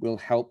will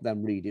help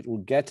them read. It will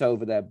get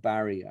over their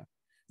barrier.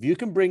 If you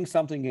can bring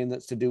something in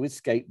that's to do with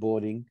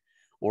skateboarding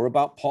or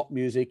about pop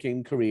music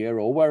in Korea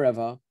or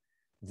wherever,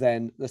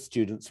 then the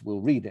students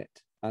will read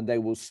it, and they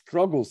will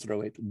struggle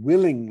through it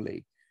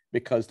willingly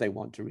because they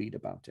want to read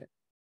about it.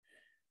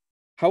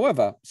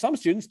 However, some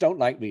students don't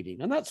like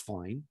reading, and that's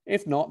fine.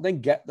 If not,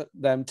 then get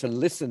them to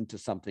listen to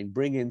something,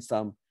 bring in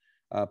some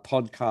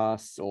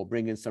podcasts or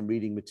bring in some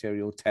reading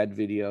material, TED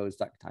videos,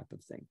 that type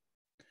of thing.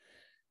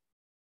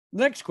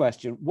 Next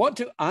question, what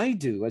do I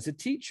do as a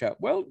teacher?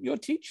 Well, your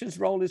teacher's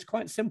role is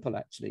quite simple,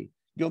 actually.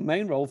 Your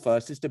main role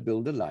first is to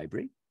build a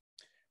library,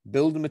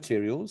 build the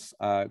materials,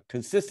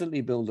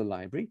 consistently build a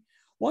library.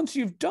 Once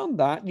you've done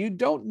that, you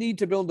don't need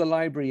to build the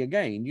library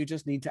again. You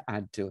just need to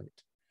add to it.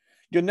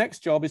 Your next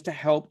job is to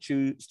help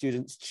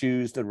students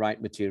choose the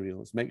right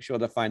materials, make sure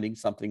they're finding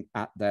something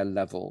at their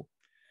level.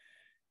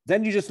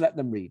 Then you just let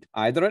them read,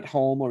 either at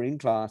home or in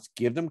class,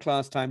 give them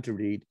class time to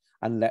read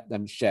and let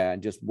them share,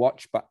 and just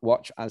watch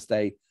as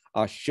they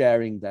are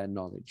sharing their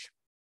knowledge.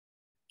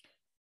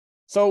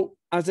 So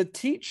as a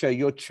teacher,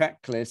 your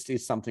checklist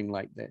is something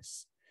like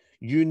this.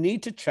 You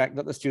need to check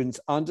that the students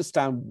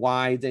understand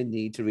why they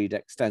need to read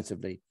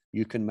extensively.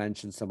 You can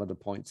mention some of the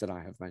points that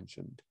I have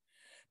mentioned.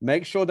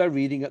 Make sure they're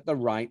reading at the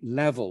right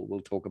level.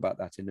 We'll talk about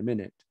that in a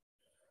minute.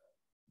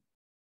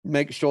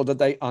 Make sure that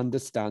they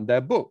understand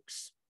their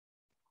books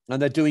and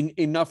they're doing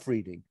enough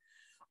reading.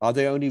 Are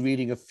they only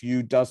reading a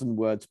few dozen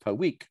words per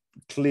week?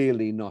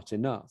 Clearly not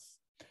enough.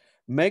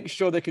 Make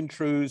sure they can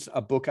choose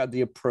a book at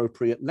the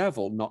appropriate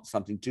level, not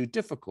something too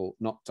difficult,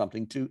 not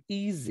something too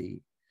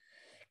easy.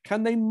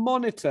 Can they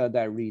monitor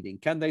their reading?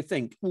 Can they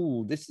think,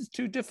 ooh, this is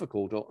too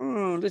difficult, or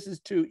oh, this is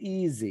too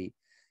easy?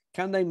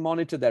 Can they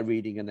monitor their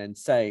reading and then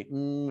say,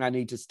 I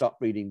need to stop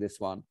reading this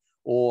one,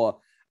 or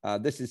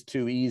this is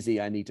too easy,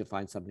 I need to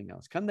find something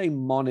else? Can they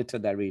monitor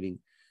their reading?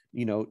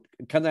 You know,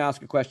 can they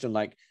ask a question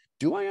like,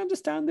 do I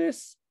understand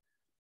this?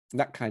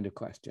 That kind of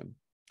question.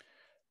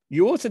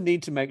 You also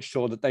need to make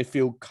sure that they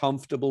feel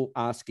comfortable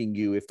asking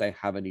you if they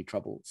have any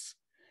troubles.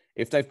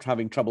 If they're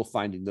having trouble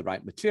finding the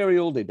right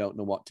material, they don't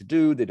know what to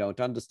do, they don't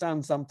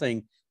understand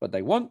something, but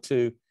they want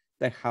to,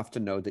 they have to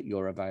know that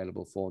you're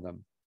available for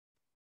them.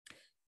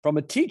 From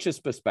a teacher's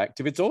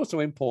perspective, it's also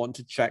important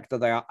to check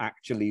that they are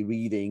actually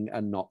reading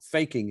and not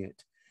faking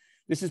it.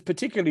 This is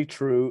particularly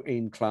true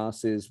in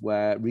classes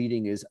where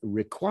reading is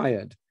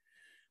required.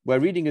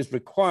 Where reading is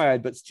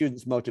required, but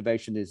students'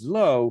 motivation is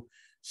low,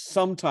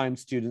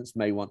 sometimes students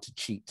may want to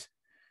cheat.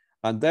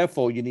 And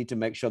therefore, you need to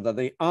make sure that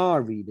they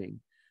are reading.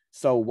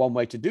 So one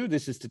way to do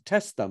this is to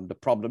test them. The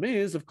problem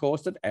is, of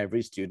course, that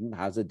every student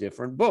has a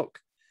different book.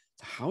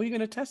 So how are you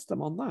going to test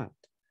them on that?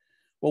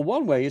 Well,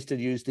 one way is to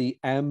use the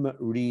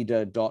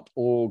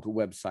mreader.org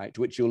website,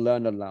 which you'll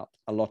learn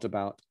a lot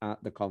about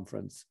at the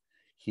conference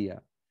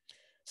here.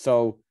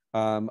 So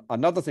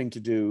another thing to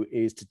do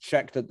is to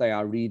check that they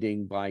are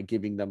reading by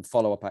giving them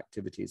follow-up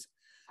activities.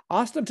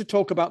 Ask them to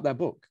talk about their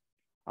book.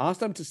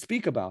 Ask them to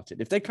speak about it.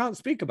 If they can't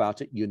speak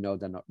about it, you know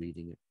they're not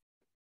reading it.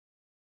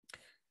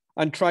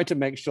 And try to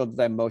make sure that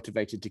they're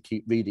motivated to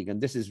keep reading. And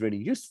this is really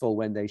useful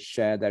when they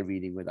share their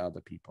reading with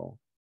other people.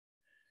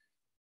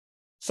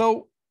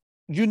 So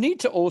you need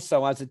to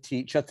also, as a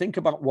teacher, think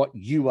about what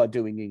you are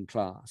doing in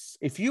class.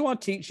 If you are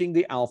teaching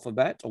the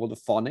alphabet or the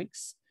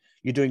phonics,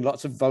 you're doing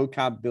lots of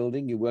vocab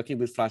building, you're working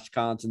with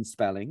flashcards and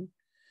spelling,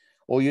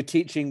 or you're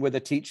teaching with a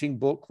teaching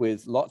book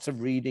with lots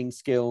of reading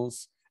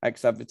skills,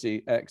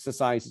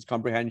 exercises,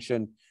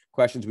 comprehension,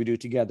 questions we do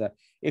together.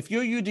 If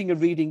you're using a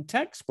reading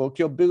textbook,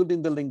 you're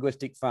building the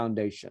linguistic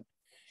foundation.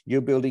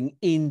 You're building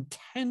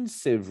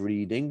intensive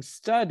reading,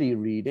 study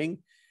reading,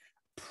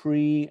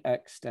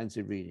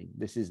 pre-extensive reading.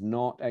 This is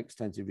not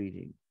extensive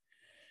reading.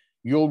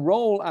 Your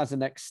role as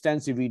an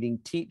extensive reading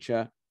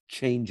teacher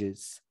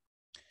changes.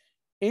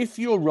 If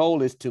your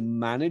role is to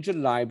manage a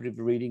library of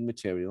reading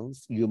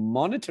materials, you're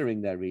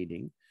monitoring their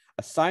reading,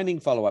 assigning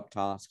follow-up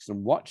tasks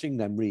and watching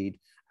them read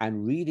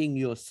and reading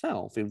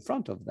yourself in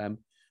front of them,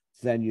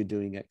 then you're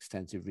doing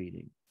extensive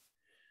reading.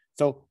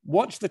 So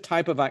watch the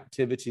type of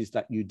activities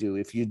that you do.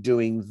 If you're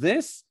doing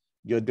this,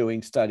 you're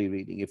doing study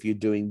reading. If you're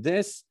doing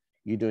this,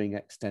 you're doing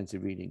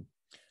extensive reading.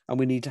 And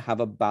we need to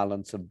have a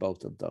balance of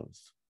both of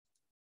those.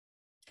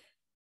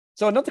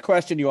 So another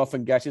question you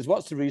often get is,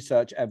 what's the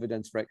research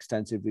evidence for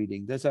extensive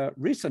reading? There's a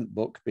recent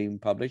book being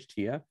published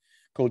here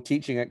called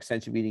Teaching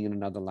Extensive Reading in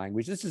Another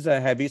Language. This is a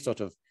heavy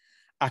sort of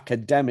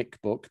academic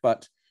book,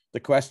 but The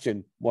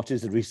question, what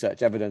is the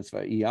research evidence for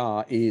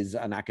ER, is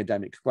an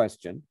academic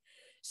question.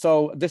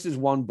 So this is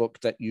one book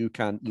that you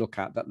can look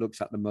at that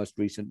looks at the most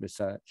recent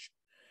research.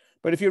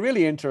 But if you're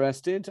really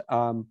interested,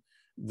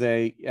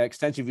 the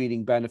extensive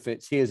reading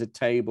benefits, here's a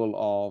table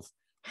of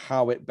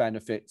how it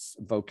benefits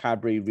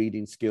vocabulary,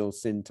 reading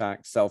skills,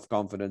 syntax,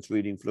 self-confidence,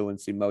 reading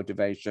fluency,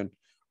 motivation,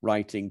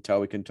 writing,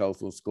 TOEIC and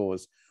TOEFL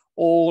scores.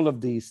 All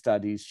of these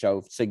studies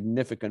show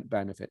significant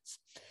benefits.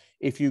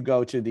 If you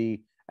go to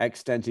the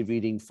Extensive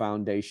Reading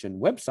Foundation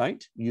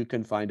website, you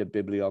can find a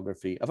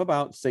bibliography of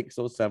about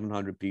 600 or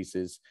 700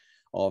 pieces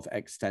of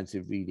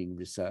extensive reading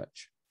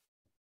research.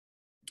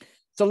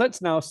 So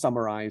let's now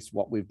summarize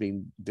what we've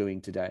been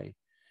doing today.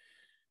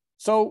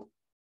 So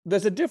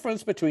there's a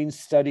difference between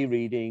study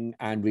reading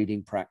and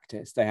reading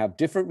practice. They have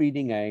different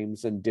reading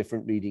aims and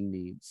different reading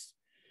needs.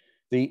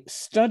 The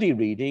study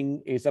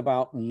reading is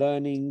about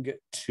learning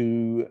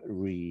to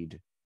read.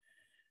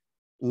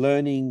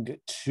 Learning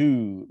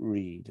to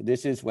read.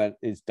 This is when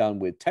it's done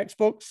with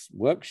textbooks,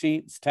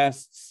 worksheets,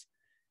 tests.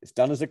 It's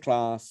done as a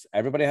class.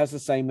 Everybody has the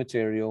same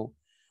material.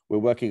 We're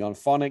working on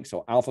phonics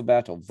or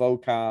alphabet or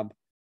vocab,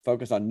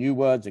 focus on new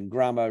words and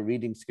grammar,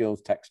 reading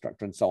skills, text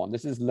structure, and so on.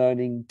 This is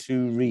learning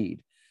to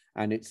read.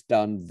 And it's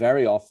done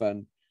very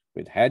often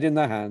with head in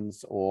the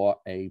hands or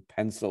a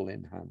pencil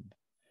in hand.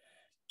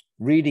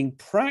 Reading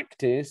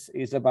practice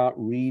is about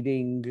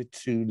reading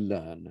to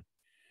learn.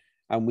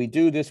 And we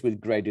do this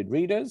with graded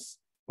readers,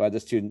 where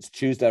the students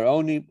choose their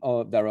own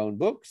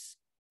books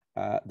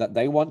that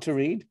they want to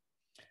read.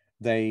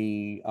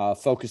 They are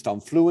focused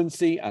on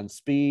fluency and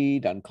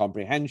speed and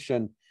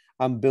comprehension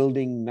and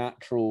building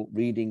natural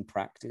reading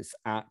practice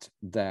at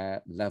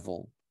their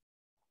level.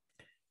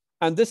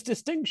 And this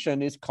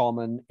distinction is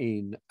common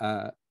in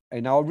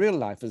our real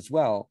life as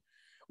well.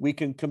 We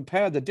can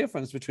compare the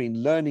difference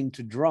between learning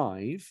to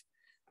drive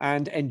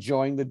and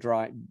enjoying the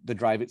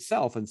drive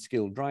itself and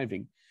skilled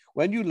driving.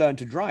 When you learn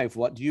to drive,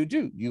 what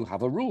do? You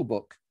have a rule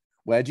book.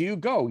 Where do you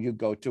go? You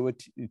go to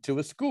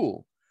a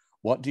school.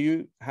 Who do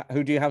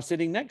you have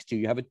sitting next to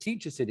you? You have a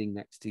teacher sitting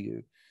next to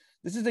you.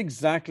 This is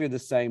exactly the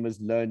same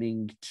as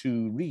learning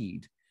to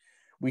read.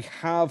 We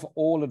have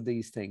all of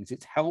these things.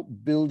 It's help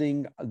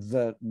building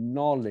the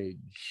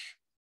knowledge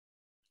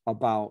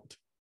about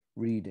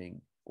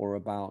reading or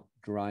about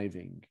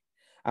driving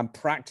and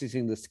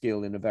practicing the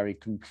skill in a very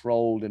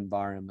controlled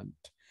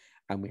environment.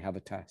 And we have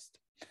a test.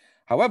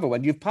 However,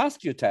 when you've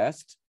passed your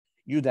test,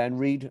 you then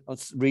read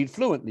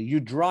fluently, you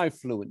drive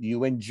fluently,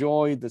 you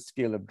enjoy the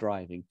skill of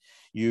driving,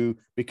 you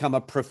become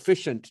a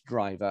proficient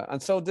driver.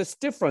 And so this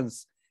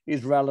difference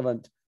is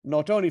relevant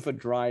not only for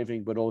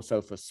driving, but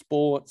also for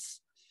sports,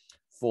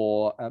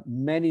 for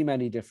many,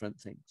 many different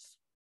things.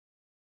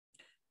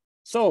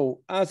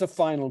 So as a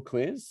final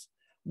quiz,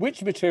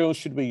 which materials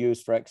should we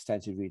use for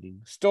extensive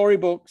reading?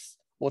 Storybooks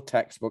or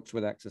textbooks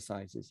with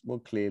exercises? Well,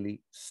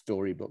 clearly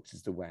storybooks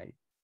is the way.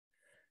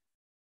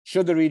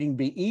 Should the reading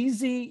be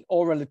easy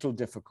or a little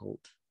difficult?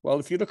 Well,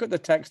 if you look at the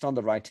text on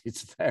the right,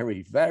 it's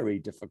very, very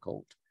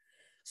difficult.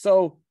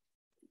 So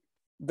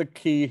the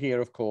key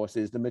here, of course,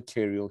 is the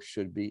material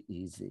should be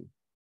easy.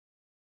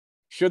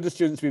 Should the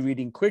students be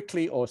reading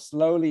quickly or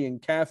slowly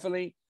and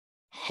carefully?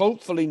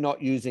 Hopefully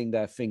not using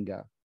their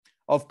finger.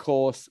 Of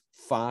course,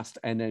 fast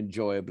and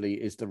enjoyably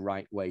is the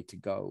right way to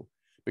go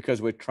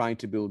because we're trying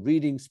to build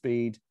reading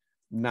speed,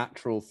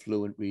 natural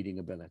fluent reading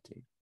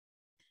ability.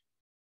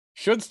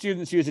 Should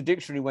students use a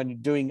dictionary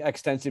when doing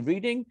extensive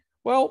reading?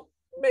 Well,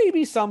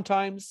 maybe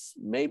sometimes,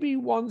 maybe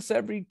once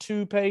every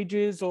 2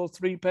 pages or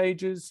 3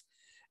 pages.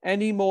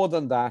 Any more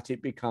than that,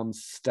 it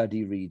becomes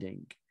study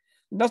reading.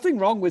 Nothing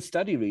wrong with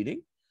study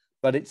reading,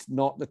 but it's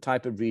not the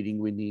type of reading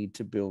we need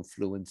to build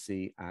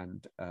fluency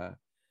and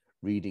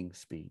reading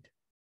speed.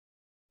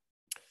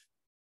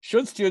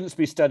 Should students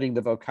be studying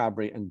the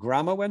vocabulary and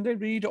grammar when they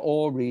read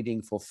or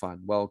reading for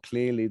fun? Well,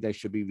 clearly they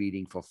should be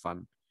reading for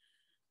fun.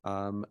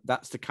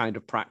 That's the kind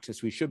of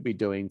practice we should be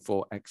doing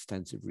for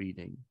extensive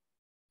reading.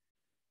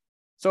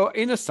 So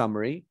in a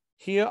summary,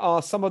 here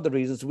are some of the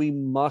reasons we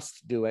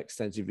must do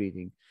extensive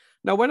reading.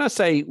 Now, when I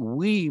say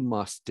we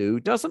must do,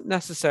 doesn't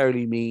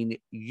necessarily mean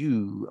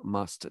you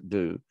must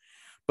do,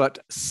 but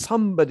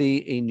somebody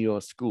in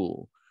your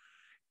school,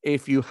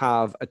 if you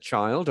have a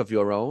child of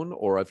your own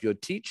or if you're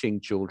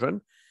teaching children,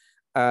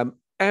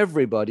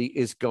 everybody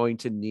is going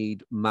to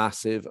need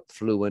massive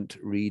fluent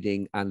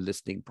reading and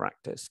listening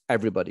practice.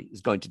 Everybody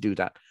is going to do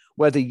that.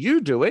 Whether you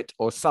do it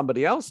or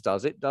somebody else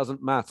does it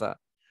doesn't matter.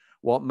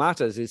 What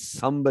matters is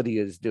somebody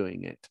is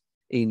doing it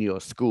in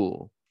your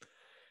school.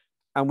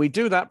 And we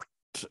do that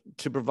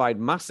to provide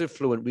massive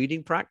fluent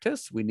reading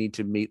practice. We need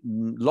to meet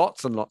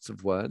lots and lots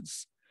of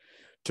words,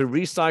 to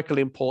recycle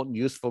important,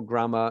 useful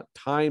grammar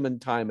time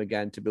and time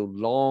again, to build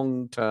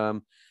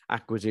long-term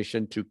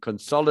acquisition, to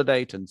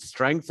consolidate and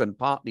strengthen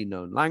partly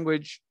known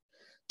language,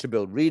 to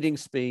build reading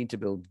speed, to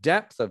build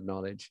depth of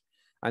knowledge,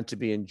 and to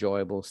be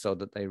enjoyable so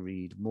that they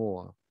read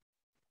more.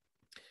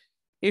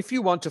 If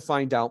you want to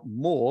find out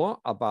more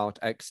about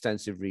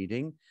extensive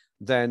reading,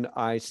 then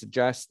I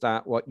suggest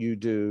that what you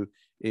do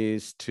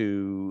is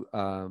to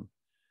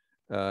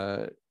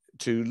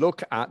to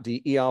look at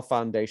the ER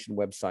Foundation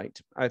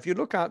website. If you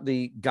look at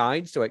the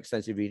guides to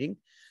extensive reading,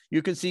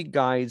 you can see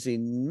guides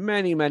in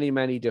many, many,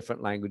 many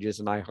different languages,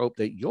 and I hope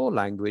that your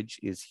language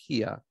is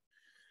here.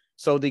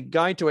 So the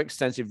Guide to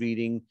Extensive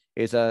Reading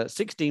is a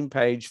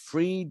 16-page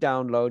free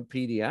download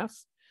PDF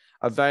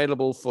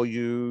available for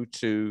you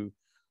to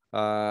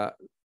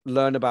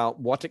learn about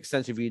what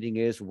extensive reading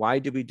is, why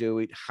do we do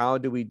it, how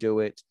do we do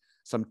it,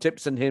 some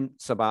tips and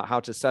hints about how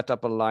to set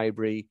up a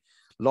library,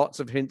 lots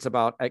of hints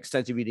about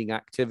extensive reading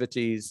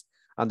activities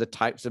and the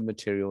types of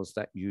materials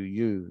that you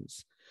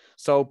use.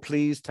 So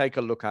please take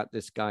a look at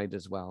this guide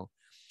as well.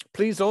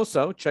 Please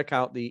also check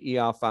out the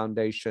ER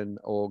Foundation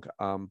org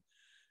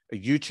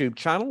YouTube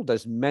channel.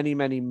 There's many,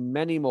 many,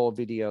 many more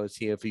videos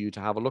here for you to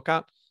have a look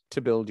at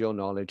to build your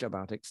knowledge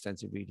about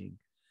extensive reading.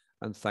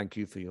 And thank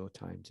you for your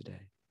time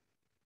today.